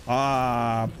 Yeah.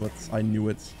 Ah, but I knew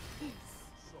it.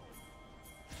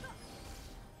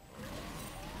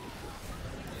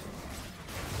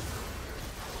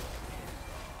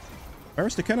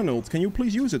 Where's the cannon ult? Can you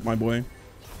please use it, my boy?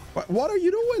 What are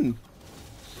you doing?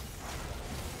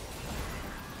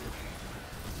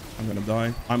 I'm gonna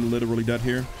die. I'm literally dead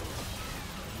here.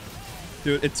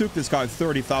 Dude, it took this guy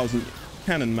 30,000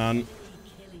 cannon, man.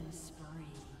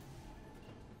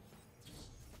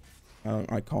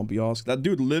 I can't be asked. That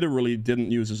dude literally didn't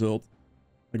use his ult.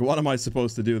 Like, what am I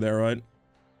supposed to do there, right?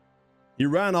 He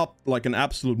ran up like an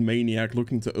absolute maniac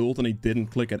looking to ult and he didn't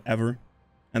click it ever.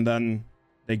 And then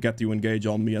they get to engage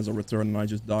on me as a return and I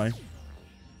just die.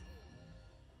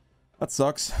 That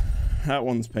sucks. That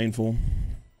one's painful.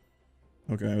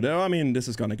 Okay, I mean, this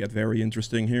is gonna get very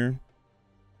interesting here.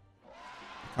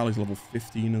 Kali's level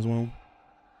 15 as well.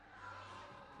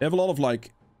 They have a lot of,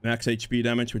 like, max HP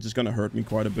damage, which is gonna hurt me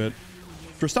quite a bit.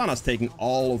 Tristana's taking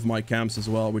all of my camps as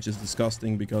well, which is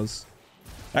disgusting because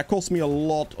that costs me a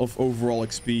lot of overall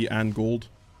XP and gold.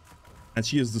 And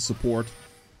she is the support,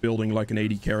 building like an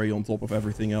 80 carry on top of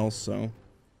everything else, so...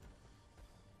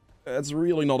 It's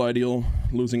really not ideal,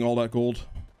 losing all that gold.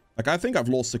 Like, I think I've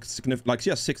lost a significant... Like,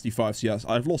 she has 65 CS.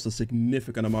 I've lost a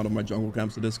significant amount of my jungle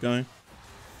camps to this guy.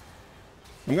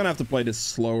 I'm gonna have to play this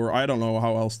slower. I don't know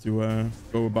how else to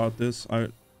go about this. I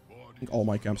think all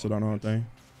my camps are done, aren't they?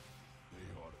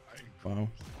 Wow.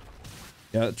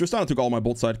 Yeah, Tristana took all my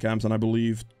bot side camps, and I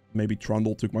believe maybe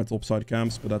Trundle took my top side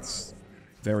camps, but that's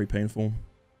very painful.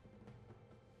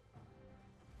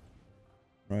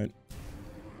 Right.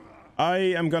 I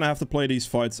am gonna have to play these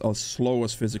fights as slow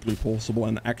as physically possible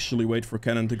and actually wait for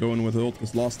Cannon to go in with ult,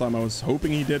 because last time I was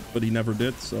hoping he did, but he never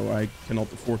did, so I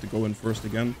cannot afford to go in first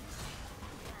again.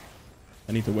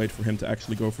 I need to wait for him to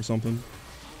actually go for something.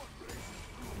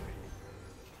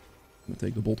 I'm gonna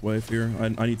take the bolt wave here.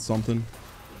 I need something.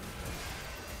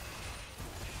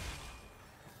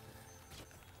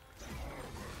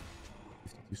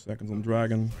 Seconds on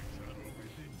Dragon.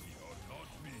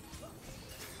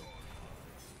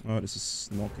 Oh, this is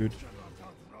not good.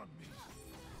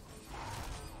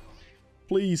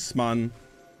 Please, man.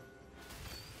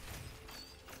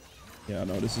 Yeah,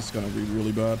 no, this is gonna be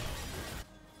really bad.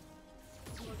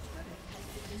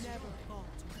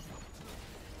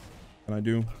 Can I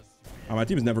do? My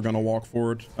team is never gonna walk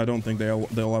forward. I don't think they'll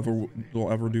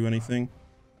ever do anything.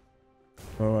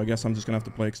 So I guess I'm just gonna have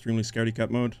to play extremely scaredy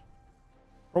cat mode.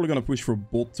 Probably gonna push for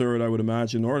bolt turret, I would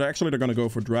imagine, or actually they're gonna go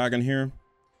for dragon here.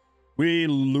 We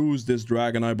lose this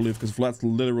dragon, I believe, because Vlad's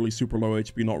literally super low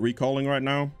HP, not recalling right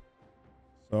now.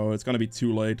 So it's going to be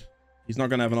too late. He's not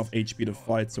going to have enough HP to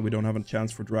fight, so we don't have a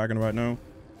chance for dragon right now.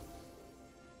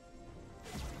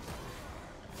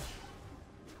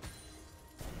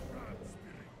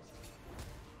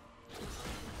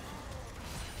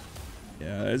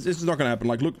 Yeah, it's just not going to happen.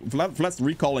 Like, look, Vlad's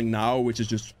recalling now, which is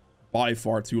just by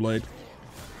far too late.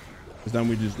 Because then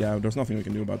we just, yeah, there's nothing we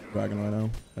can do about the dragon right now.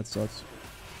 That sucks.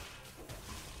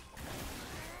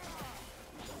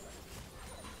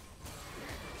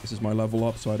 This is my level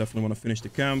up, so I definitely want to finish the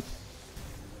camp.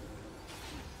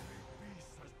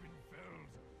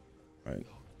 Right.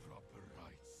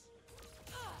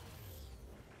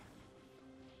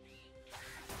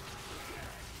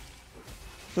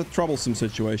 It's a troublesome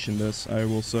situation, this, I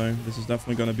will say. This is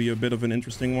definitely going to be a bit of an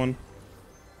interesting one.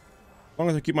 As long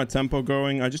as I keep my tempo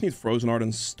going, I just need Frozen Heart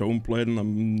and Stoneplate, and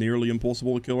I'm nearly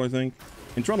impossible to kill, I think.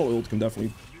 Internal ult can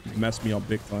definitely mess me up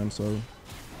big time, so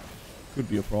could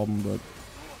be a problem, but...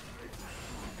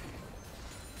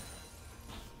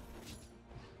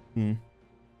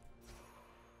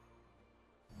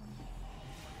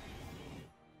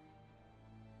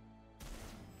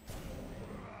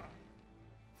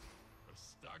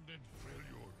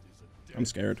 I'm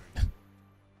scared.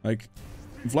 Like,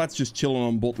 Vlad's just chilling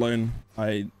on bot lane.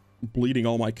 Bleeding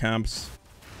all my camps.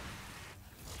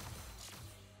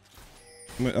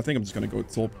 I think I'm just gonna go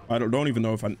top. I don't even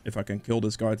know if I can kill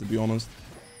this guy, to be honest.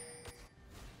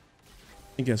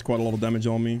 I think he has quite a lot of damage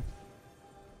on me.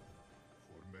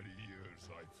 For many years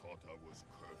I thought I was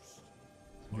cursed.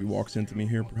 If he walks into me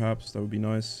here, perhaps, that would be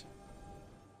nice.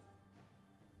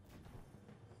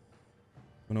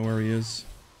 I don't know where he is.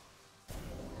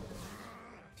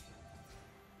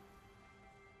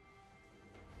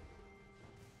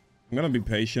 I'm gonna be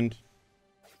patient.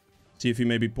 See if he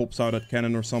maybe pops out at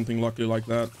cannon or something lucky like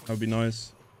that. That would be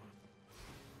nice.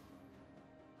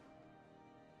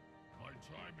 My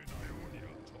time in Ionia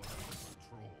taught me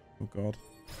control. Oh god.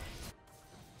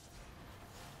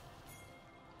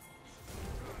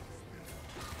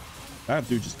 That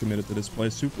dude just committed to this play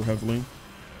super heavily.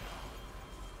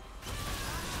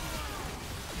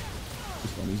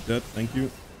 This one is dead, thank you.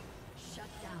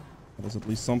 That was at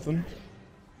least something.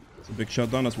 It's a big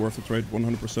shutdown, that's worth the trade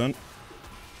 100%.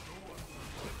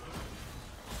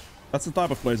 That's the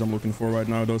type of plays I'm looking for right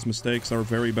now. Those mistakes are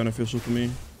very beneficial to me.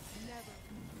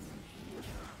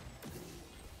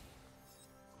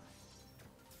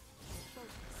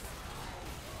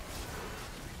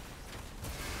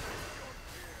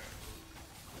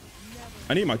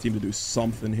 I need my team to do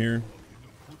something here.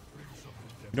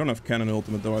 We don't have cannon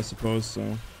ultimate though, I suppose,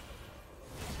 so...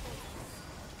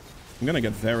 I'm gonna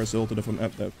get Varus ulted if I'm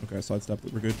at that. Okay, I sidestepped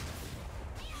it, we're good.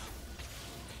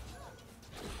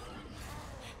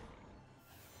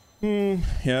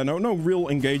 Yeah, no real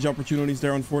engage opportunities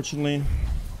there, unfortunately.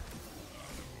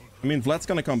 I mean, Vlad's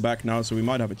gonna come back now, so we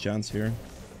might have a chance here.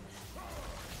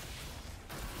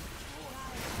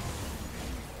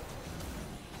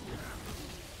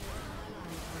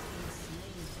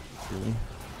 Really?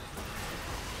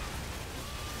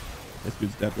 This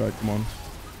dude's dead, right? Come on.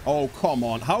 Oh, come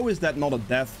on. How is that not a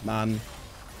death, man?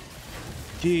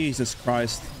 Jesus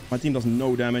Christ. My team does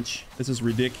no damage. This is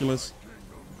ridiculous.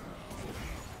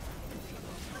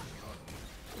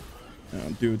 Yeah,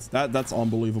 dude, that's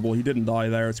unbelievable. He didn't die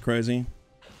there. It's crazy.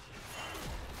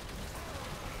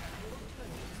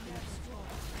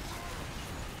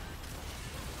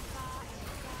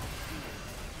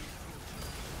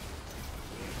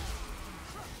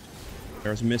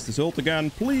 There's missed his ult again.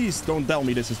 Please don't tell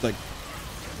me this is like...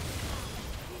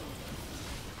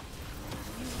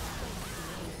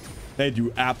 They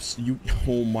do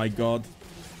oh my god.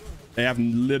 They have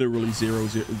literally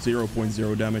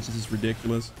 0.0 damage. This is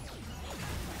ridiculous.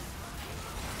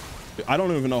 I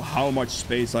don't even know how much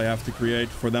space I have to create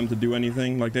for them to do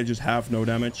anything. Like, they just have no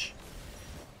damage.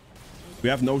 We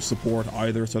have no support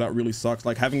either, so that really sucks.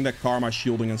 Like, having that karma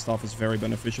shielding and stuff is very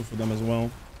beneficial for them as well.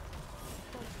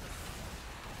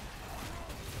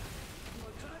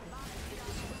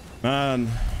 Man,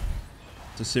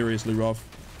 it's seriously rough.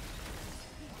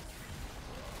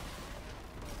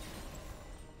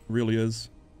 It really is.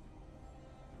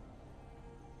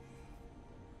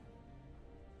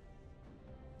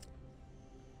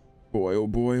 Boy, oh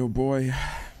boy, oh boy.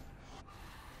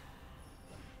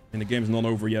 And the game's not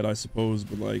over yet, I suppose,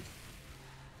 but like...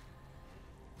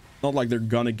 Not like they're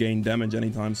gonna gain damage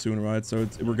anytime soon, right? So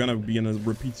we're gonna be in a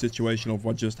repeat situation of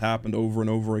what just happened over and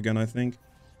over again, I think.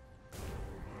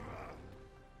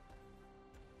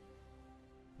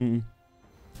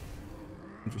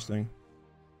 Interesting.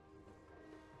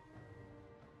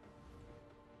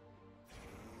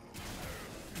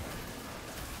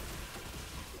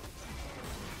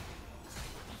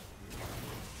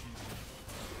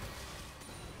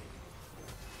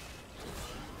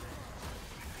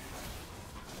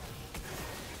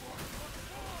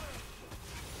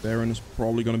 Baron is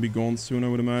probably going to be gone soon, I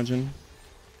would imagine.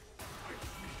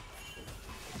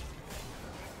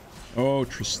 Oh,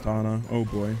 Tristana. Oh,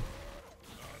 boy.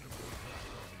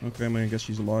 Okay, I mean, I guess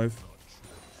she's alive.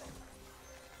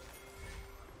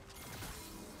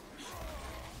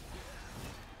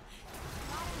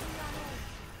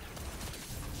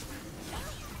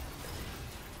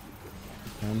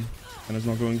 Cannon's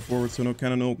not going forward, so no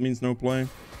cannon ult means no play.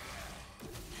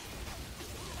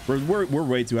 We're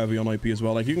way too heavy on IP as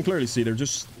well. Like, you can clearly see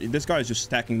this guy is just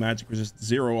stacking magic with just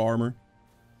 0 armor.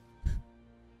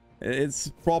 It's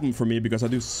a problem for me because I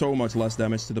do so much less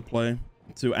damage to the play,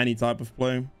 to any type of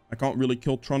play. I can't really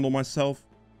kill Trundle myself.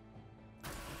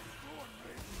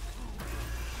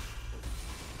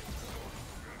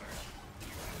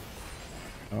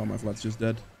 Oh, my flat's just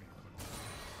dead.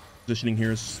 Positioning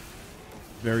here is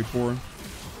very poor.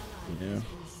 Yeah.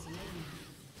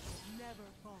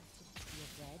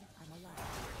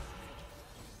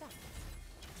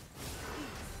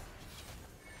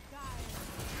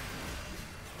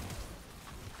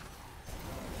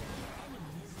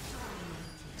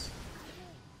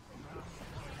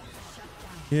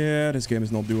 Yeah, this game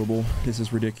is not doable. This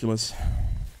is ridiculous.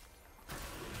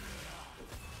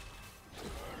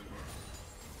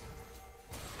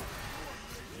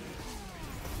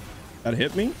 That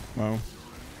hit me? Wow.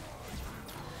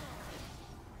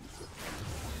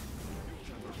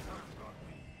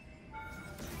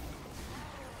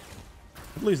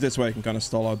 At least this way I can kind of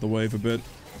stall out the wave a bit.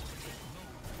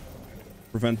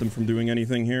 Prevent them from doing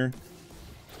anything here.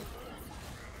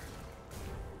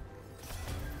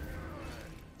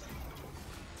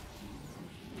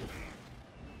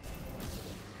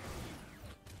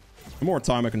 The more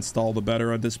time I can stall, the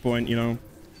better at this point, you know.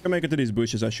 If I can make it to these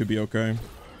bushes, I should be okay.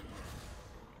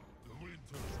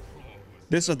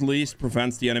 This at least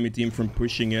prevents the enemy team from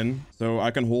pushing in, so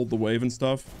I can hold the wave and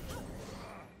stuff.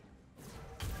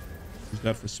 Use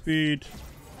that for speed.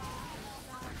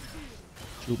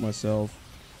 Shield myself.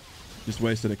 Just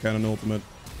wasted a cannon ultimate.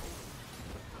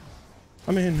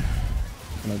 I mean,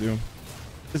 what can I do?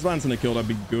 If this lands in a kill, that'd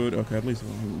be good. Okay, at least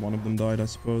one of them died, I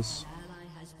suppose.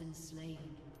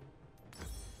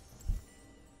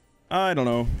 I don't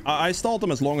know. I stalled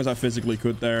them as long as I physically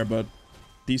could there, but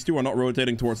these two are not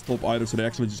rotating towards top either, so they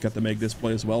actually just get to make this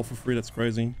play as well for free. That's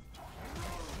crazy.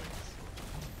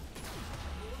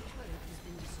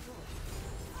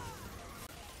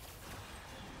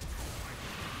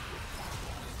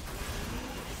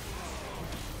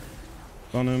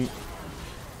 On him.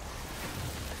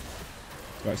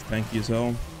 This guy's tanky as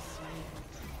hell.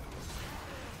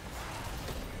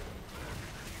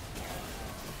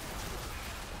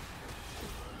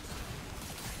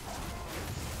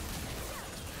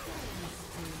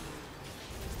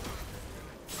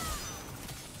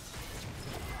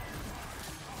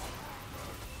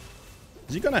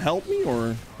 Is he gonna help me,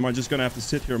 or am I just gonna have to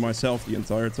sit here myself the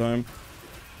entire time?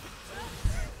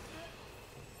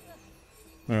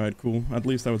 Alright, cool. At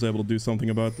least I was able to do something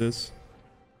about this.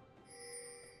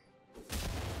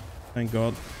 Thank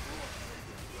God.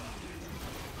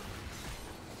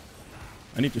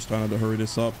 I need Tristana to hurry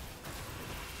this up.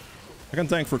 I can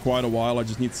tank for quite a while. I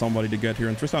just need somebody to get here,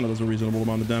 and Tristana does a reasonable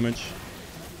amount of damage.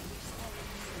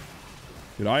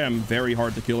 Dude, I am very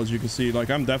hard to kill, as you can see.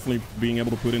 Like, I'm definitely being able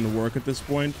to put in the work at this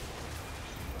point,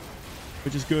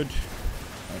 which is good.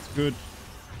 That's good.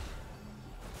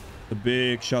 The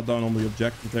big shutdown on the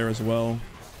objective there as well.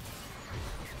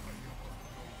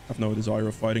 I have no desire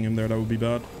of fighting him there. That would be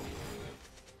bad.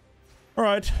 All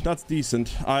right, that's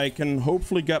decent. I can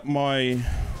hopefully get my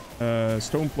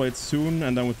stone plate soon,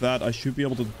 and then with that, I should be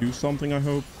able to do something, I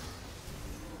hope.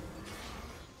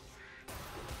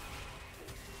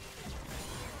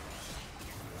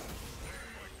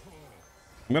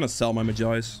 I'm gonna sell my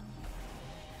Magi's.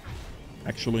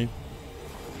 Actually.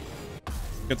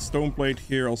 Get stone plate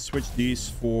here. I'll switch these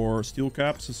for steel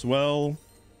caps as well.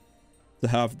 To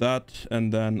have that.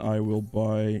 And then I will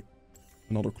buy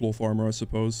another cloth armor, I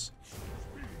suppose.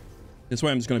 This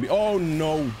way I'm just gonna be... Oh,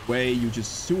 no way. You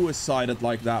just suicided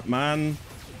like that, man.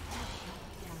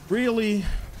 Really?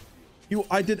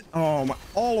 I did... Oh,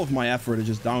 all of my effort is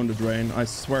just down the drain. I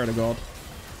swear to God.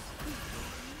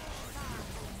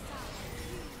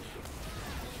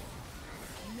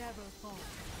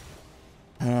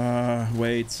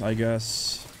 Wait, I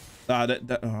guess.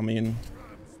 I mean,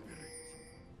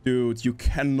 dude, you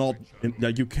cannot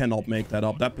make that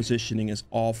up. That positioning is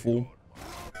awful.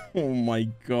 Oh my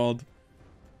God.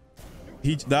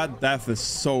 That death is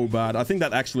so bad. I think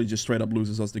that actually just straight up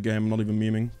loses us the game. I'm not even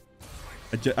memeing.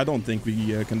 I don't think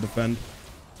we can defend.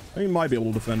 We might be able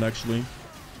to defend, actually.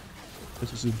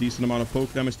 This is a decent amount of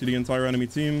poke damage to the entire enemy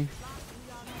team.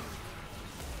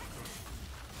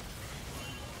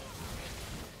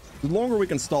 The longer we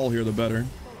can stall here, the better.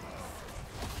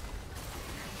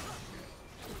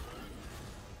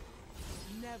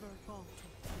 Never falter.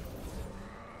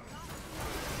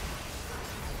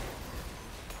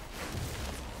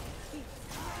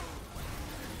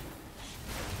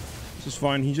 This is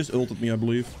fine. He just ulted me, I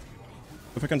believe.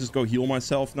 If I can just go heal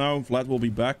myself now, Vlad will be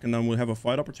back, and then we'll have a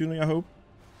fight opportunity, I hope.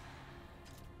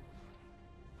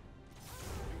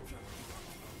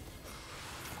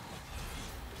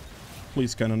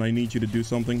 Please, Cannon, I need you to do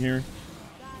something here.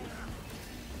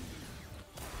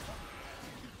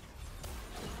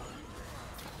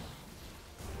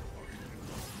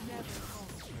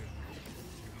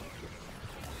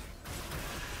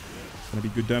 Gonna be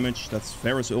good damage. That's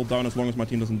Varus ult down as long as my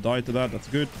team doesn't die to that. That's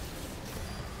good.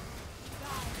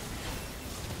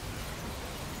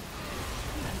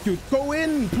 Dude, go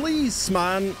in, please,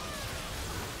 man.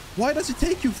 Why does it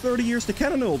take you 30 years to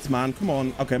cannon ult, man? Come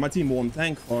on. Okay, my team won.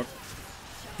 Thank fuck.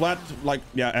 Flat, like,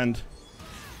 yeah, end.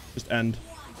 Just end.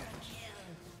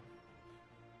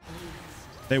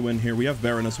 They win here. We have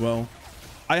Baron as well.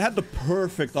 I had the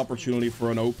perfect opportunity for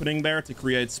an opening there to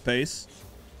create space.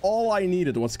 All I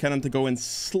needed was Cannon to go in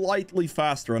slightly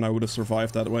faster, and I would have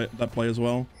survived that play as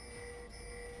well.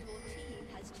 Your team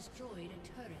has destroyed a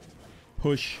turret.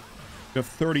 Push. You have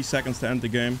 30 seconds to end the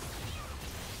game.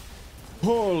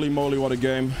 Holy moly, what a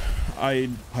game.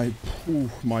 Oh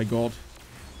my god.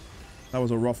 That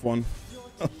was a rough one.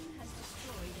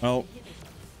 Well,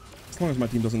 as long as my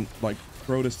team doesn't, like,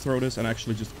 throw this, and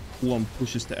actually just full on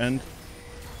pushes to end.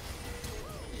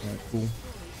 Alright, cool.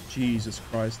 Jesus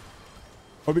Christ.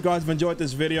 Hope you guys have enjoyed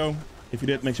this video. If you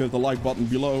did, make sure to hit the like button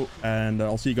below, and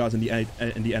I'll see you guys in the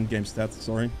end game stats.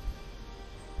 Sorry.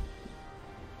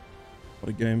 What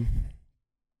a game.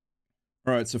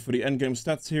 Alright, so for the end game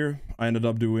stats here, I ended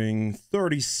up doing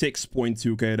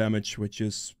 36.2k damage, which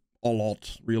is a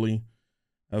lot, really.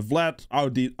 Vlad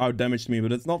out-damaged me,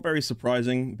 but it's not very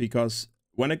surprising, because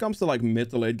when it comes to like mid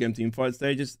to late game teamfight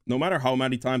stages, no matter how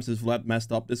many times this Vlad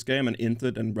messed up this game and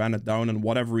inted and ran it down and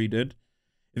whatever he did,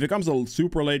 if it comes to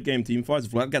super late game teamfights,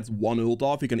 Vlad gets one ult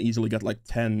off, he can easily get like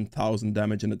 10,000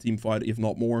 damage in a teamfight, if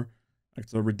not more.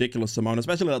 It's a ridiculous amount,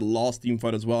 especially that last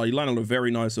teamfight as well. He landed a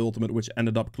very nice ultimate, which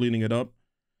ended up cleaning it up.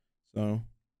 So,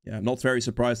 yeah, I'm not very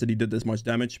surprised that he did this much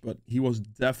damage, but he was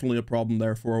definitely a problem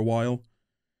there for a while.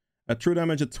 At true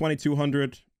damage at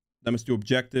 2200, damage to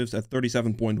objectives at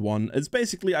 37.1. It's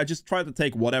basically, I just tried to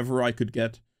take whatever I could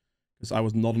get, because I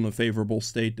was not in a favorable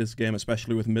state this game,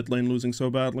 especially with mid lane losing so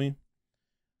badly.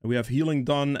 And we have healing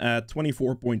done at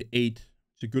 24.8.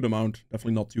 It's a good amount,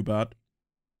 definitely not too bad.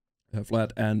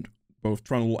 Vlad and both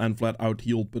Trundle and Vlad out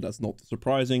healed, but that's not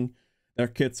surprising. Their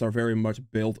kits are very much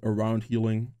built around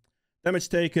healing. Damage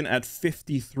taken at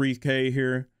 53k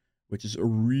here, which is a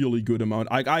really good amount.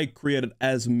 I created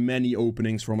as many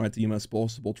openings for my team as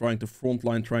possible, trying to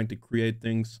frontline, trying to create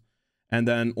things. And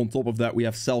then on top of that, we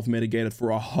have self-mitigated for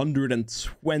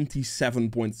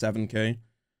 127.7k.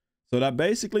 So that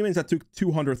basically means I took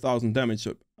 200,000 damage.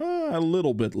 So, a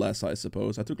little bit less, I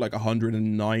suppose. I took like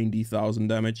 190,000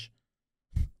 damage.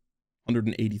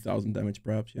 180,000 damage,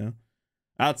 perhaps, yeah.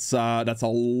 That's a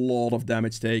lot of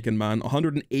damage taken, man.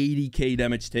 180k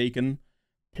damage taken.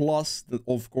 Plus,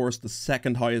 of course, the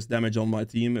second highest damage on my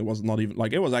team. It was not even,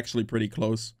 like, it was actually pretty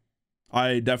close.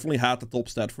 I definitely had the top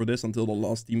stat for this until the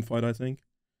last team fight, I think.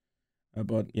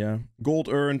 But, yeah. Gold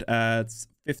earned at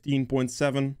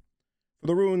 15.7. For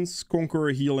the runes,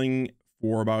 Conqueror healing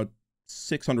for about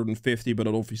 650, but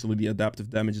obviously the adaptive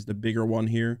damage is the bigger one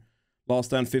here. Last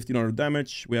stand, 1500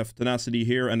 damage. We have Tenacity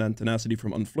here, and then Tenacity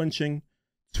from Unflinching.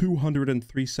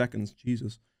 203 seconds,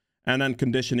 Jesus. And then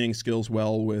conditioning skills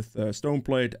well with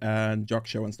Stoneplate and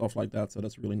Jockshow and stuff like that, so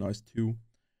that's really nice too.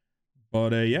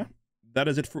 But yeah, that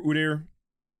is it for Udyr.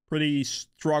 Pretty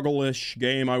struggle-ish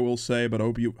game, I will say, but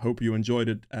hope you enjoyed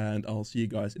it, and I'll see you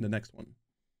guys in the next one.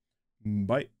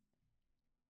 Bye.